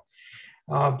 34.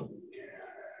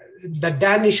 The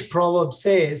Danish proverb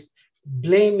says,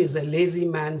 blame is a lazy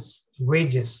man's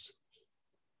wages.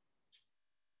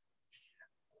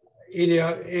 In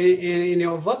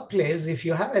your workplace, if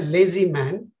you have a lazy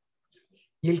man,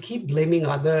 he'll keep blaming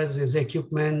others, his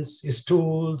equipments, his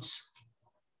tools.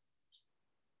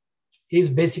 He's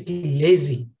basically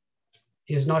lazy.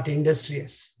 He's not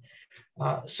industrious.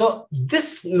 So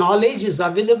this knowledge is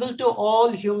available to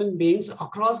all human beings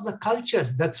across the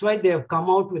cultures. That's why they have come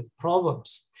out with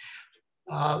Proverbs.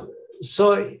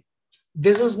 So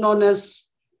this is known as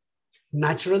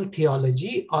natural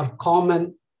theology or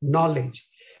common knowledge.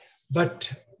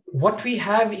 But what we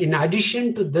have in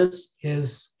addition to this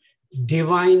is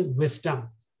divine wisdom.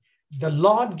 The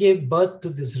Lord gave birth to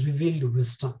this revealed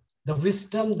wisdom, the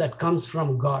wisdom that comes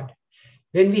from God.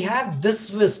 When we have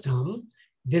this wisdom,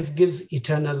 this gives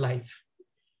eternal life.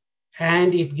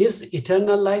 And it gives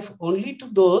eternal life only to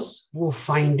those who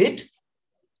find it,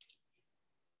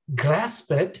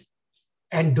 grasp it,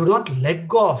 and do not let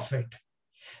go of it.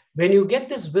 When you get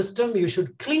this wisdom, you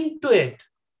should cling to it.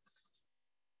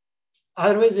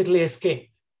 Otherwise, it will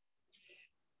escape.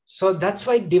 So that's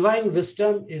why divine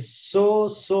wisdom is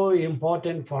so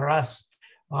important for us.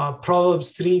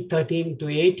 Proverbs 3:13 to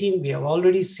 18, we have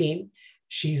already seen.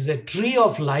 She's a tree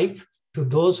of life to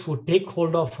those who take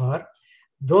hold of her.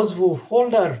 Those who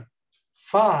hold her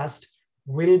fast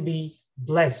will be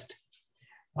blessed.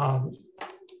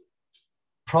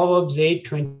 Proverbs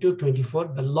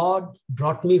 8:20-24, the Lord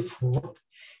brought me forth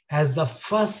as the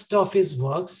first of his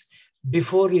works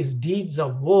before his deeds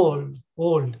of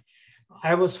old.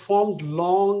 I was formed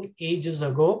long ages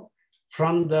ago,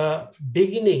 from the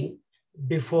beginning,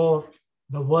 before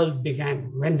the world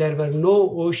began. When there were no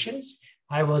oceans,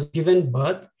 I was given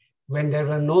birth. When there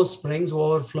were no springs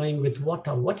overflowing with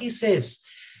water. What he says,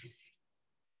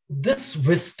 this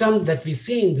wisdom that we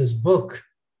see in this book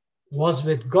was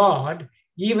with God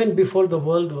even before the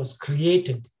world was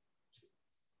created.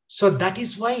 So that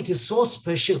is why it is so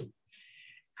special.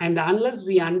 And unless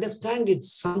we understand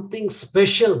it's something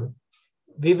special,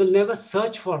 we will never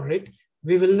search for it.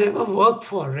 We will never work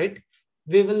for it.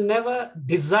 We will never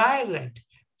desire it.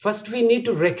 First, we need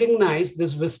to recognize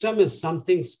this wisdom is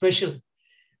something special.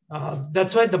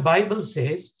 That's why the Bible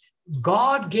says,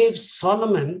 God gave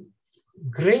Solomon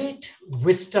great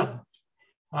wisdom.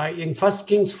 In 1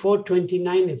 Kings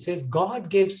 4:29, it says, God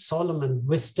gave Solomon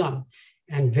wisdom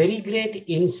and very great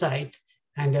insight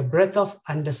and a breadth of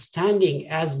understanding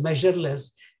as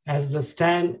measureless as the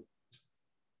sand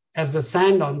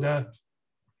on the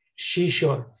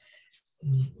seashore.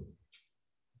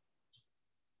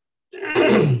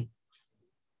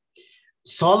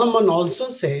 Solomon also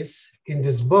says in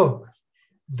this book,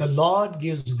 the Lord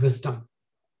gives wisdom.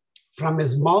 From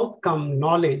his mouth come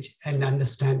knowledge and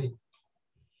understanding.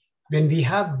 When we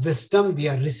have wisdom, we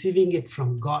are receiving it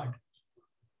from God.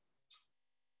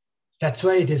 That's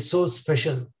why it is so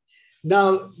special.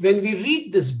 Now, when we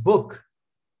read this book,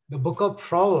 the book of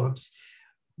Proverbs,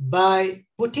 by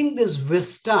putting this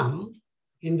wisdom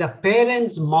in the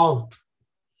parent's mouth,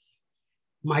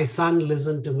 my son,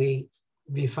 listen to me.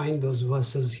 We find those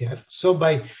verses here. So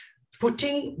by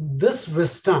putting this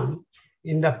wisdom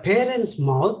in the parent's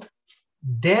mouth,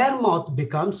 their mouth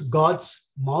becomes God's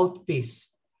mouthpiece.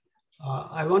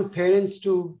 I want parents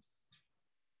to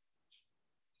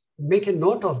make a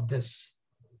note of this.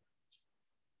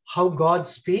 How God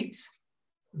speaks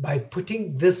by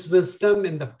putting this wisdom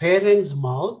in the parent's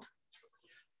mouth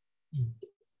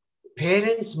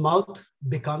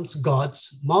becomes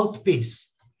God's mouthpiece.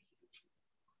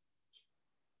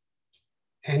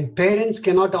 And parents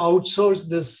cannot outsource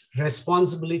this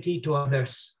responsibility to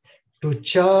others, to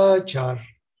church or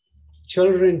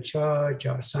children church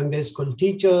or Sunday school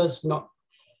teachers. No.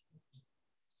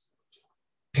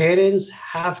 Parents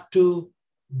have to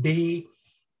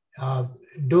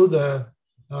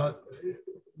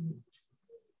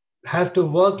have to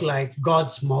work like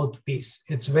God's mouthpiece.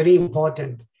 It's very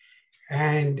important.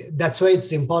 And that's why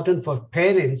it's important for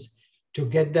parents to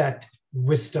get that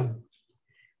wisdom.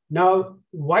 Now,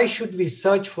 why should we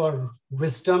search for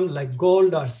wisdom like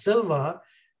gold or silver?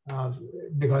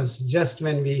 Because just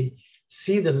when we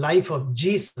see the life of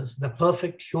Jesus, the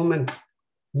perfect human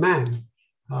man,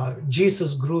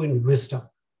 Jesus grew in wisdom.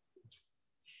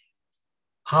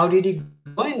 How did he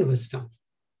grow in wisdom?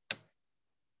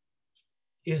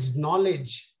 His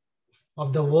knowledge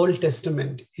of the Old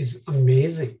Testament is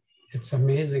amazing. It's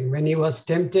amazing. When he was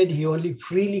tempted, he only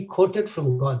freely quoted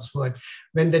from God's word.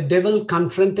 When the devil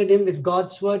confronted him with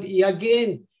God's word, he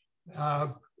again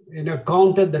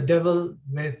countered the devil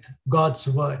with God's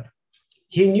word.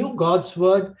 He knew God's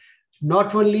word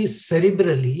not only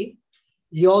cerebrally,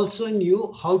 he also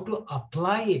knew how to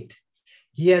apply it.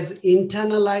 He has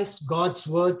internalized God's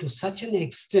word to such an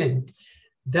extent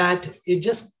that it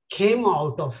just came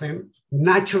out of him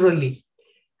naturally.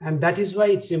 And that is why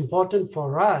it's important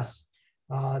for us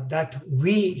that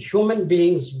we human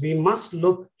beings, we must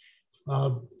look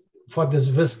for this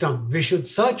wisdom. We should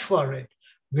search for it.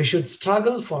 We should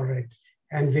struggle for it.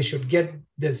 And we should get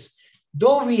this.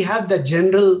 Though we have the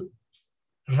general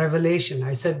revelation,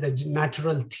 I said the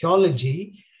natural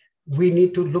theology, we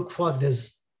need to look for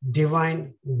this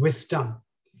divine wisdom.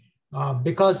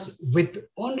 Because with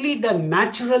only the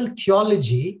natural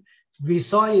theology, we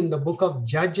saw in the book of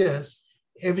Judges,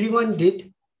 everyone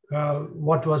did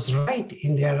what was right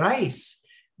in their eyes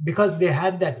because they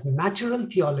had that natural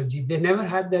theology. They never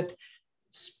had that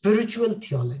spiritual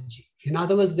theology. In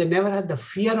other words, they never had the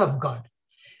fear of God.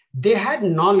 They had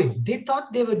knowledge. They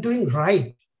thought they were doing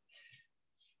right.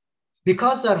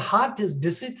 Because our heart is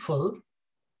deceitful,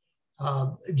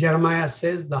 Jeremiah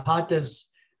says the heart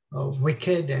is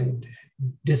wicked and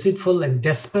deceitful and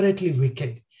desperately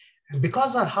wicked. And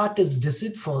because our heart is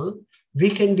deceitful, we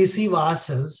can deceive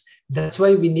ourselves. That's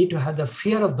why we need to have the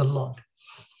fear of the Lord.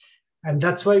 And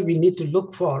that's why we need to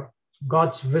look for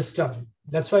God's wisdom.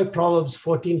 That's why Proverbs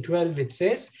 14:12, it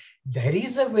says, there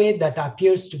is a way that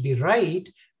appears to be right,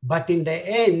 but in the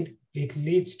end, it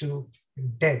leads to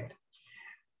death.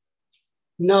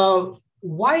 Now,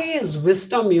 why is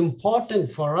wisdom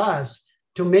important for us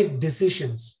to make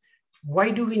decisions?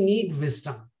 Why do we need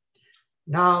wisdom?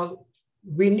 Now,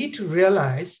 we need to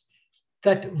realize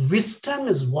that wisdom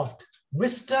is what?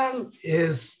 Wisdom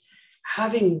is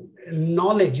having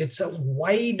knowledge. It's a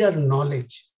wider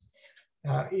knowledge.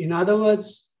 In other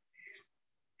words,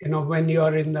 when you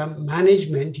are in the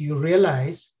management, you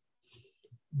realize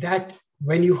that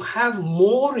when you have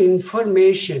more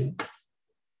information,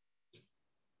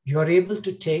 you are able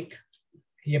to take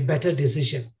a better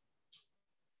decision.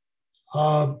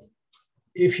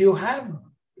 If you have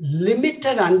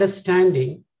limited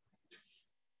understanding,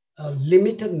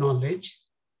 limited knowledge,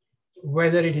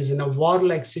 whether it is in a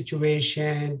warlike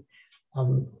situation,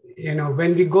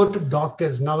 when we go to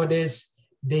doctors nowadays,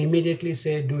 they immediately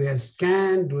say, do a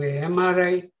scan, do a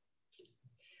MRI.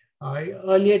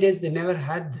 Earlier days, they never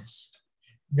had this.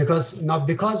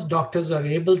 Because doctors are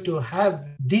able to have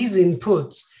these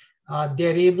inputs,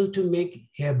 they're able to make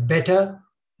a better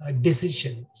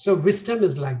decision. So wisdom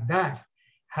is like that.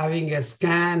 Having a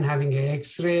scan, having an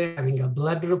X-ray, having a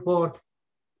blood report,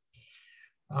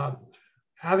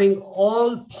 having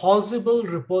all possible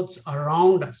reports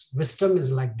around us. Wisdom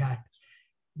is like that.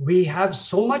 We have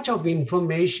so much of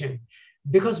information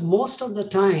because most of the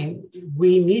time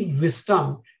we need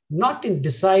wisdom, not in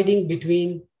deciding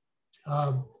between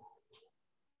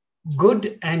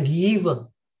good and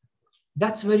evil.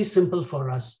 That's very simple for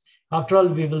us. After all,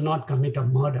 we will not commit a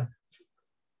murder.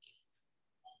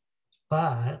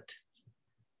 But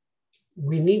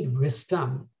we need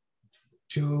wisdom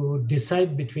to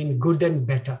decide between good and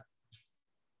better.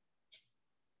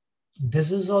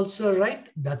 This is also right,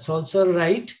 that's also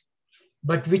right,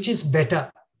 but which is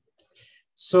better?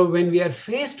 So when we are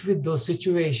faced with those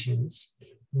situations,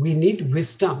 we need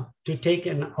wisdom to take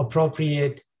an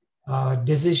appropriate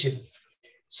decision.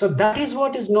 So that is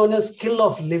what is known as skill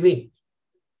of living.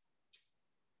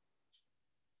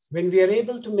 When we are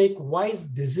able to make wise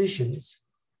decisions,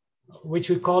 which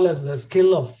we call as the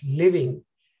skill of living,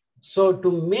 so to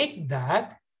make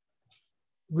that,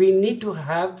 we need to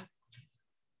have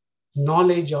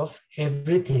knowledge of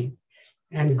everything.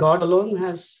 And God alone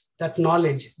has that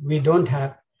knowledge. We don't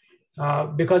have,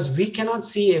 because we cannot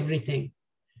see everything.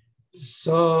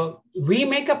 So we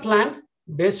make a plan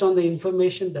based on the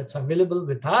information that's available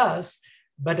with us.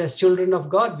 But as children of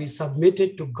God, we submit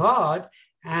it to God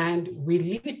and we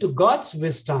leave it to God's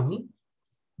wisdom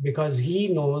because He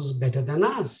knows better than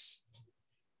us.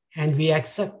 And we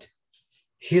accept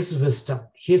His wisdom,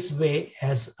 His way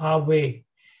as our way.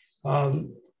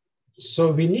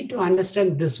 So we need to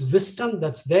understand this wisdom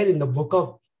that's there in the book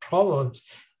of Proverbs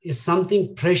is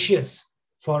something precious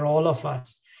for all of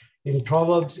us. In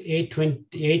Proverbs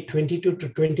 8:22 to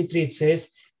 23, it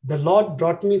says, the Lord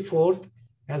brought me forth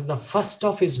as the first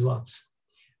of his works.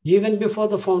 Even before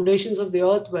the foundations of the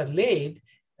earth were laid,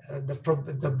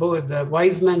 the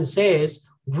wise man says,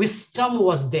 wisdom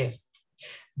was there.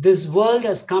 This world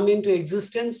has come into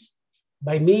existence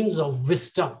by means of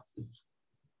wisdom.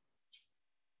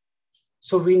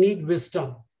 So we need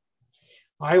wisdom.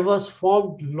 I was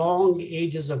formed long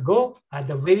ages ago, at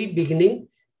the very beginning,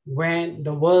 when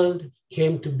the world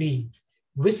came to be.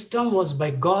 Wisdom was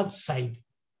by God's side.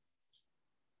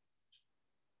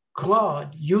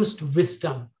 God used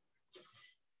wisdom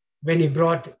when he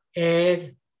brought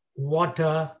air,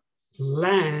 water,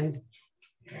 land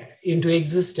into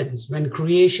existence. When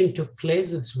creation took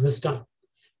place, it's wisdom.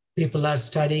 People are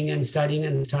studying and studying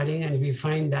and studying, and we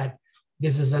find that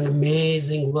this is an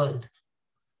amazing world,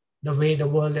 the way the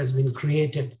world has been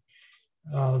created.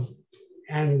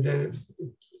 And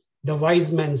the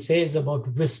wise man says about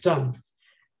wisdom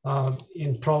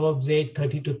in Proverbs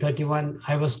 8:30-31,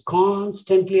 I was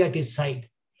constantly at his side.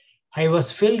 I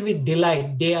was filled with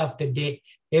delight day after day.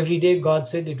 Every day God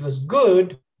said it was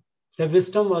good. The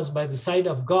wisdom was by the side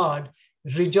of God,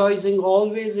 rejoicing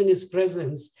always in his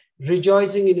presence,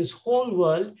 rejoicing in his whole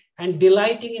world, and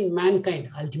delighting in mankind.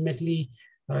 Ultimately,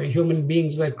 human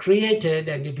beings were created,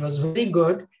 and it was very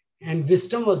good. And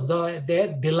wisdom was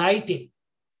there delighting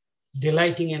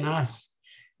in us.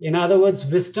 In other words,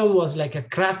 wisdom was like a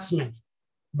craftsman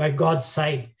by God's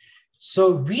side.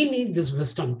 So we need this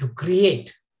wisdom to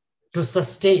create, to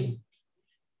sustain.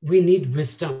 We need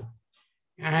wisdom.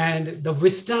 And the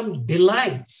wisdom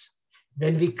delights.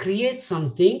 When we create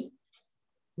something,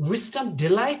 wisdom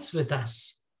delights with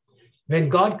us. When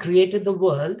God created the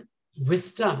world,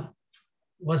 wisdom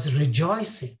was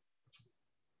rejoicing.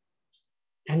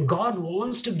 And God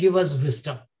wants to give us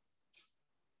wisdom,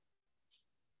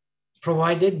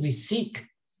 provided we seek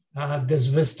this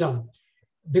wisdom,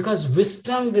 because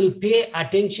wisdom will pay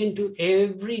attention to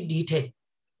every detail.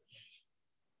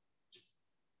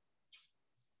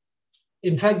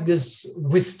 In fact, this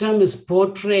wisdom is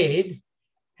portrayed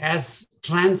as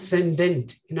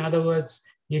transcendent. In other words,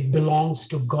 it belongs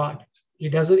to God.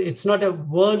 It's not a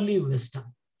worldly wisdom.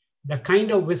 The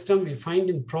kind of wisdom we find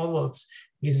in Proverbs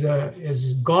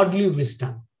is godly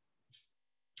wisdom.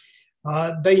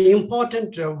 The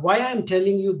important, why I'm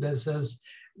telling you this is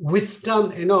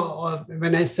wisdom,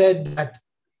 when I said that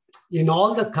in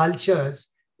all the cultures,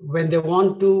 when they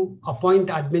want to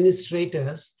appoint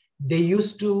administrators, they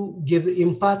used to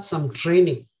impart some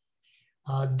training.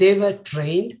 They were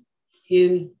trained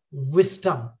in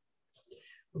wisdom.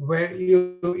 Where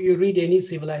you read any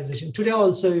civilization. Today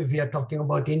also, if we are talking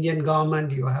about Indian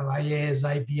government, you have IAS,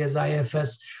 IPS,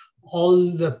 IFS,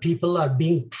 all the people are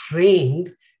being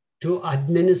trained to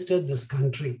administer this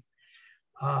country.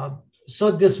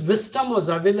 So this wisdom was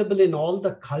available in all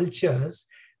the cultures,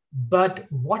 but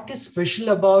what is special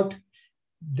about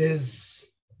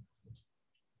this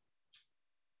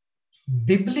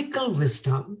biblical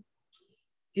wisdom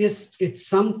is it's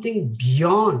something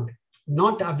beyond,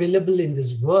 not available in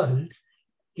this world.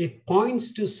 It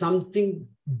points to something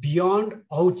beyond,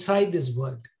 outside this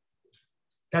world.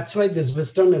 That's why this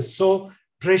wisdom is so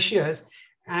precious.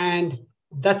 And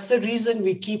that's the reason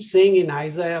we keep saying in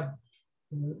Isaiah,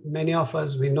 many of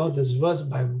us, we know this verse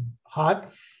by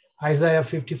heart, Isaiah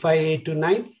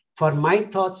 55:8-9, for my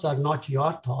thoughts are not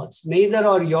your thoughts, neither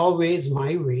are your ways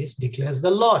my ways, declares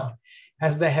the Lord.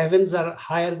 As the heavens are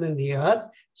higher than the earth,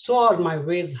 so are my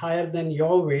ways higher than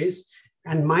your ways,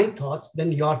 and my thoughts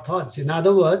than your thoughts. In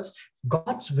other words,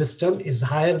 God's wisdom is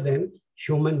higher than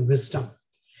human wisdom.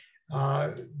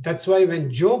 That's why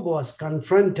when Job was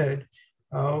confronted,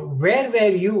 where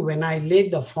were you when I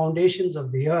laid the foundations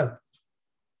of the earth?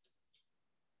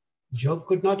 Job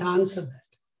could not answer that.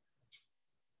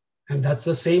 And that's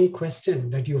the same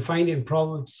question that you find in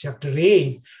Proverbs chapter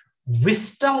 8.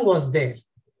 Wisdom was there.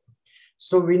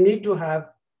 So we need to have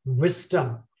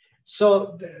wisdom.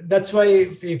 So that's why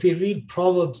if we read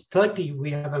Proverbs 30, we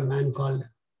have a man called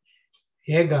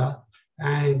Ega,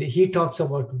 and he talks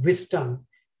about wisdom.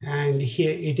 And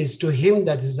it is to him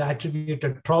that is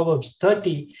attributed Proverbs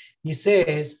 30. He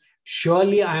says,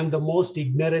 surely I am the most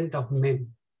ignorant of men.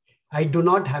 I do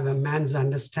not have a man's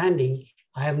understanding.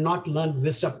 I have not learned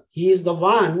wisdom. He is the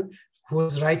one who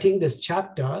is writing this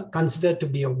chapter, considered to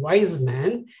be a wise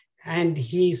man. And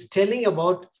he's telling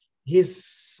about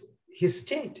his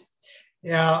state,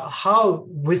 how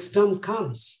wisdom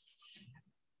comes.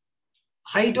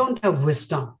 I don't have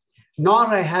wisdom, nor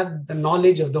I have the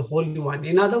knowledge of the Holy One.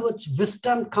 In other words,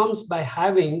 wisdom comes by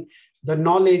having the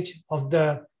knowledge of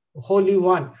the Holy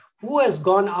One, who has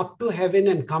gone up to heaven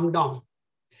and come down,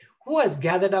 Who has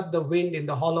gathered up the wind in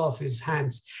the hollow of his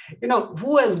hands?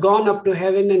 Who has gone up to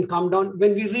heaven and come down?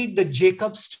 When we read the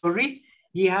Jacob story,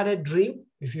 he had a dream.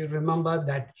 If you remember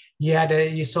that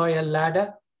he saw a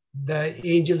ladder, the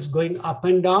angels going up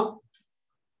and down.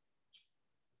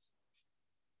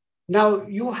 Now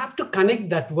you have to connect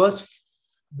that verse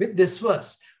with this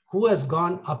verse. Who has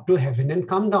gone up to heaven and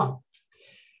come down?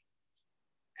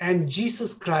 And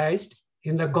Jesus Christ,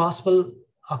 in the gospel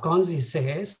accounts, he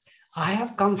says, I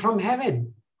have come from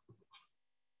heaven.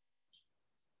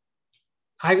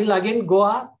 I will again go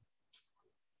up.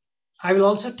 I will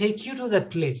also take you to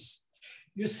that place.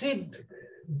 You see,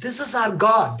 this is our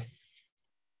God.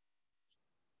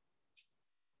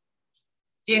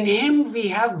 In him we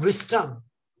have wisdom.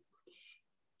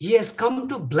 He has come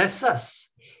to bless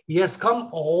us. He has come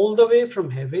all the way from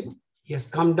heaven. He has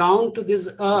come down to this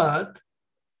earth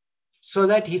so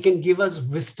that he can give us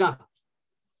wisdom.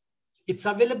 It's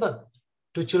available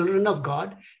to children of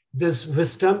God. This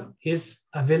wisdom is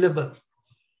available.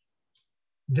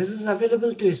 This is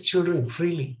available to his children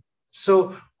freely.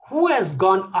 So who has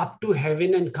gone up to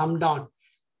heaven and come down?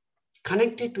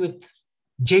 Connect it with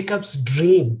Jacob's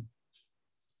dream.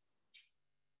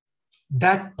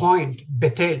 That point,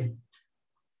 Bethel,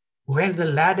 where the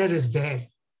ladder is there,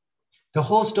 the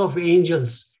host of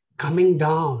angels coming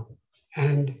down,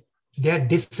 and they're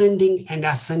descending and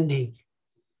ascending,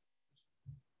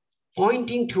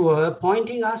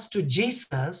 pointing us to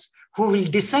Jesus, who will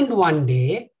descend one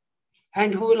day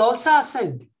and who will also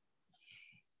ascend.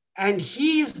 And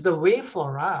he is the way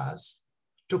for us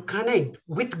to connect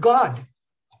with God.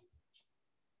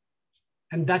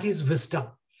 And that is wisdom.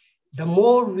 The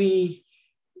more we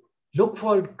look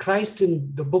for Christ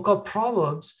in the book of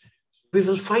Proverbs, we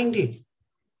will find him.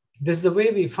 This is the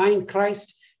way we find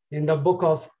Christ in the book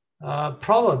of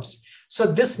Proverbs. So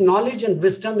this knowledge and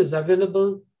wisdom is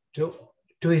available to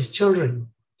his children,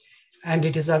 and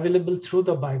it is available through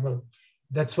the Bible.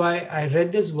 That's why I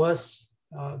read this verse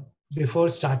before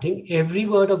starting. Every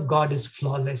word of God is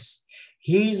flawless.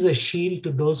 He is a shield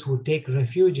to those who take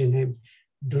refuge in him.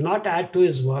 Do not add to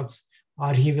his works,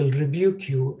 or he will rebuke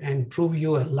you and prove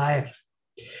you a liar.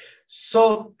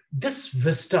 So this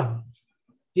wisdom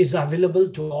is available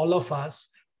to all of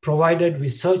us, provided we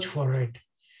search for it.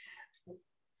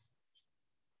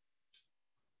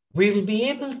 We will be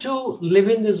able to live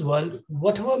in this world,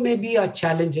 whatever may be our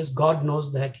challenges. God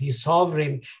knows that he's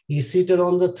sovereign. He's seated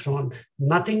on the throne.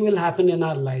 Nothing will happen in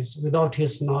our lives without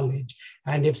his knowledge.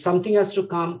 And if something has to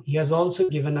come, he has also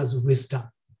given us wisdom.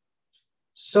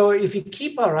 So if we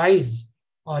keep our eyes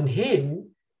on him,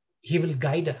 he will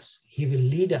guide us. He will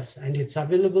lead us, and it's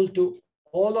available to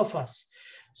all of us.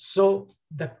 So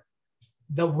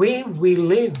the way we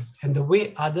live and the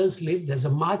way others live, there's a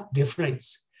marked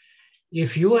difference.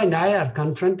 If you and I are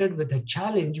confronted with a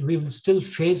challenge, we will still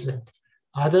face it.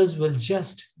 Others will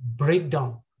just break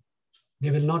down.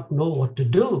 They will not know what to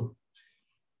do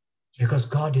because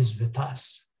God is with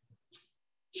us.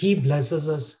 He blesses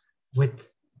us with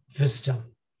wisdom.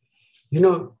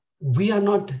 We are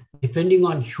not depending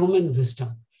on human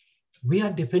wisdom. We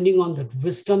are depending on that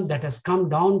wisdom that has come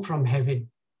down from heaven.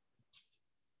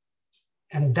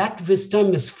 And that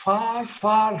wisdom is far,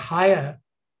 far higher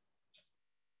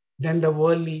than the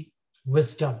worldly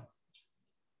wisdom.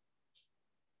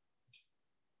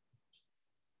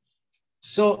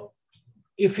 So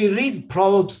if we read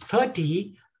Proverbs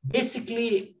 30,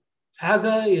 basically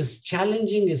Agar is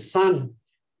challenging his son,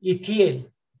 Ithiel.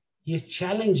 He's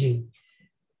challenging,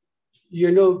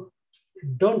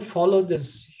 don't follow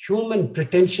this human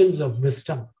pretensions of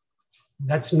wisdom.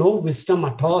 That's no wisdom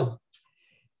at all.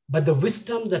 But the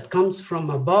wisdom that comes from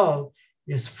above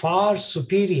is far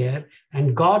superior,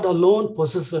 and God alone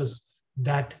possesses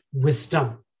that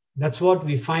wisdom. That's what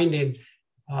we find in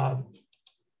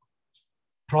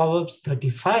Proverbs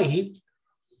 35.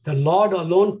 The Lord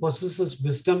alone possesses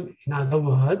wisdom. In other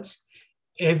words,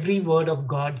 every word of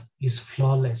God is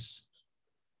flawless.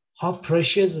 How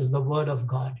precious is the word of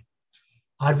God?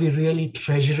 Are we really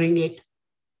treasuring it?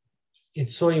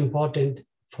 It's so important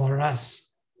for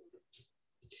us.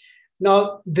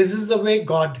 Now, this is the way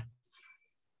God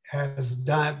has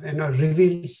done,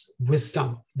 reveals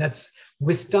wisdom. That's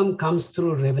wisdom comes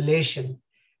through revelation,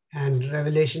 and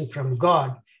revelation from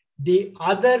God. The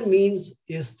other means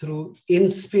is through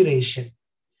inspiration.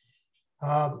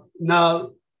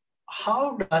 Now,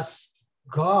 how does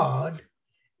God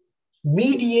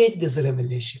mediate this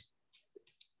revelation?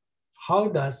 How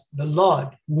does the Lord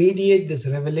mediate this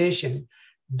revelation?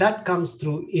 That comes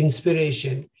through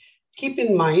inspiration. Keep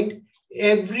in mind,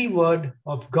 every word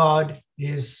of God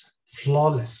is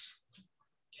flawless.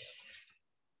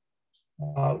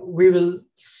 We will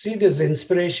see this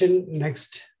inspiration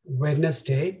next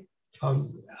Wednesday.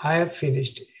 I have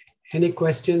finished. Any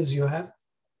questions you have?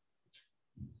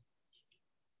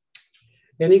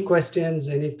 Any questions,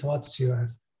 any thoughts you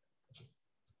have?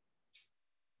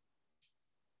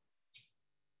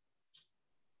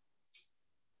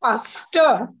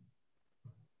 Pastor.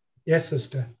 Yes,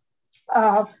 sister.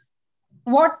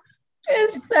 What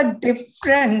is the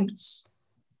difference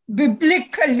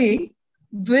biblically,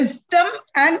 wisdom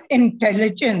and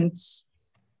intelligence?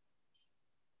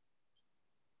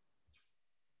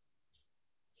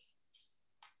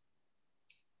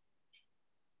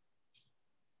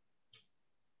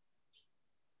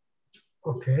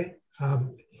 Okay.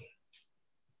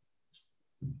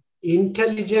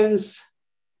 Intelligence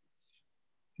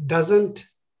doesn't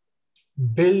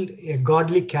build a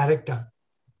godly character.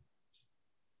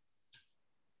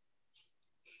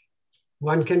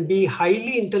 One can be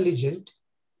highly intelligent,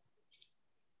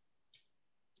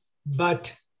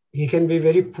 but he can be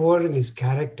very poor in his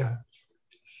character.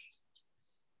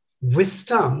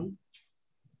 Wisdom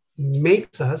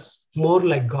makes us more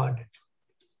like God.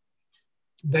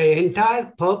 The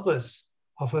entire purpose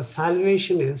of our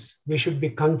salvation is we should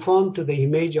be conformed to the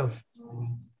image of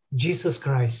Jesus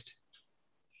Christ.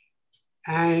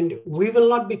 And we will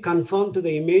not be conformed to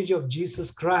the image of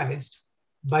Jesus Christ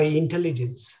by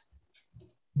intelligence,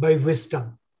 by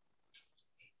wisdom.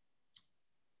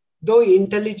 Though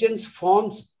intelligence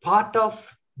forms part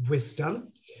of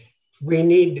wisdom, we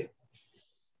need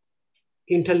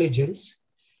intelligence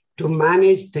to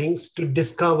manage things, to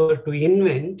discover, to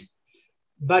invent.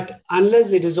 But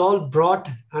unless it is all brought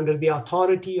under the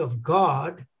authority of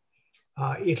God,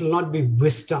 it will not be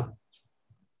wisdom.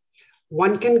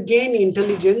 One can gain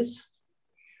intelligence,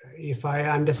 if I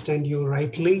understand you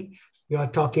rightly. You are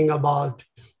talking about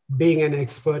being an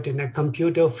expert in a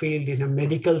computer field, in a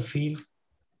medical field.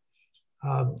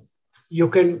 You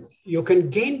can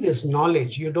gain this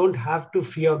knowledge. You don't have to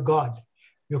fear God.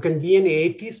 You can be an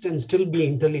atheist and still be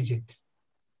intelligent.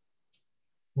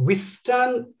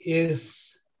 Wisdom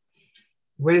is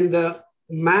when the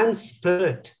man's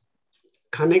spirit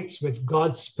connects with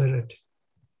God's spirit.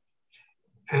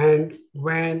 And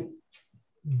when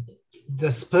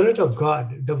the spirit of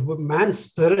God, the man's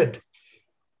spirit,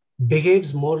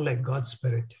 behaves more like God's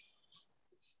spirit.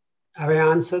 Have I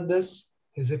answered this?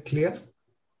 Is it clear?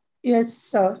 Yes,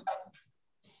 sir.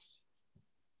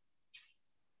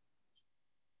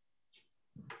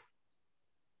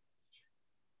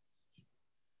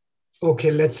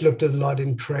 Okay, let's look to the Lord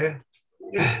in prayer.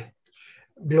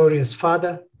 Glorious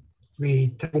Father,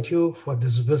 we thank you for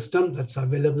this wisdom that's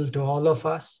available to all of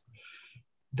us.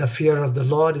 The fear of the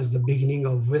Lord is the beginning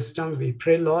of wisdom. We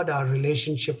pray, Lord, our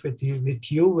relationship with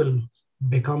you will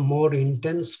become more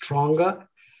intense, stronger,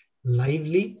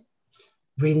 lively.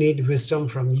 We need wisdom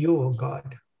from you, O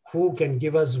God. Who can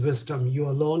give us wisdom? You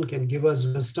alone can give us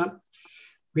wisdom.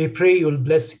 We pray you'll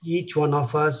bless each one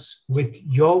of us with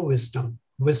your wisdom,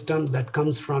 wisdom that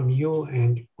comes from you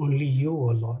and only you, O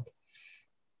Lord.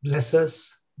 Bless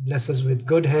us with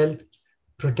good health,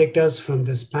 protect us from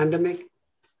this pandemic,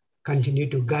 continue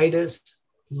to guide us,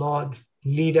 Lord,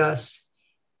 lead us,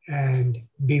 and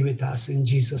be with us. In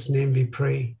Jesus' name we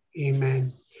pray.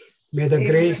 Amen. May the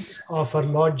grace of our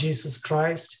Lord Jesus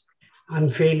Christ,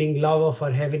 unfailing love of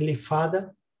our Heavenly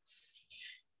Father,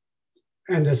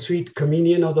 and the sweet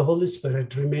communion of the Holy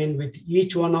Spirit remain with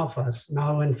each one of us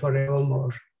now and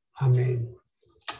forevermore. Amen.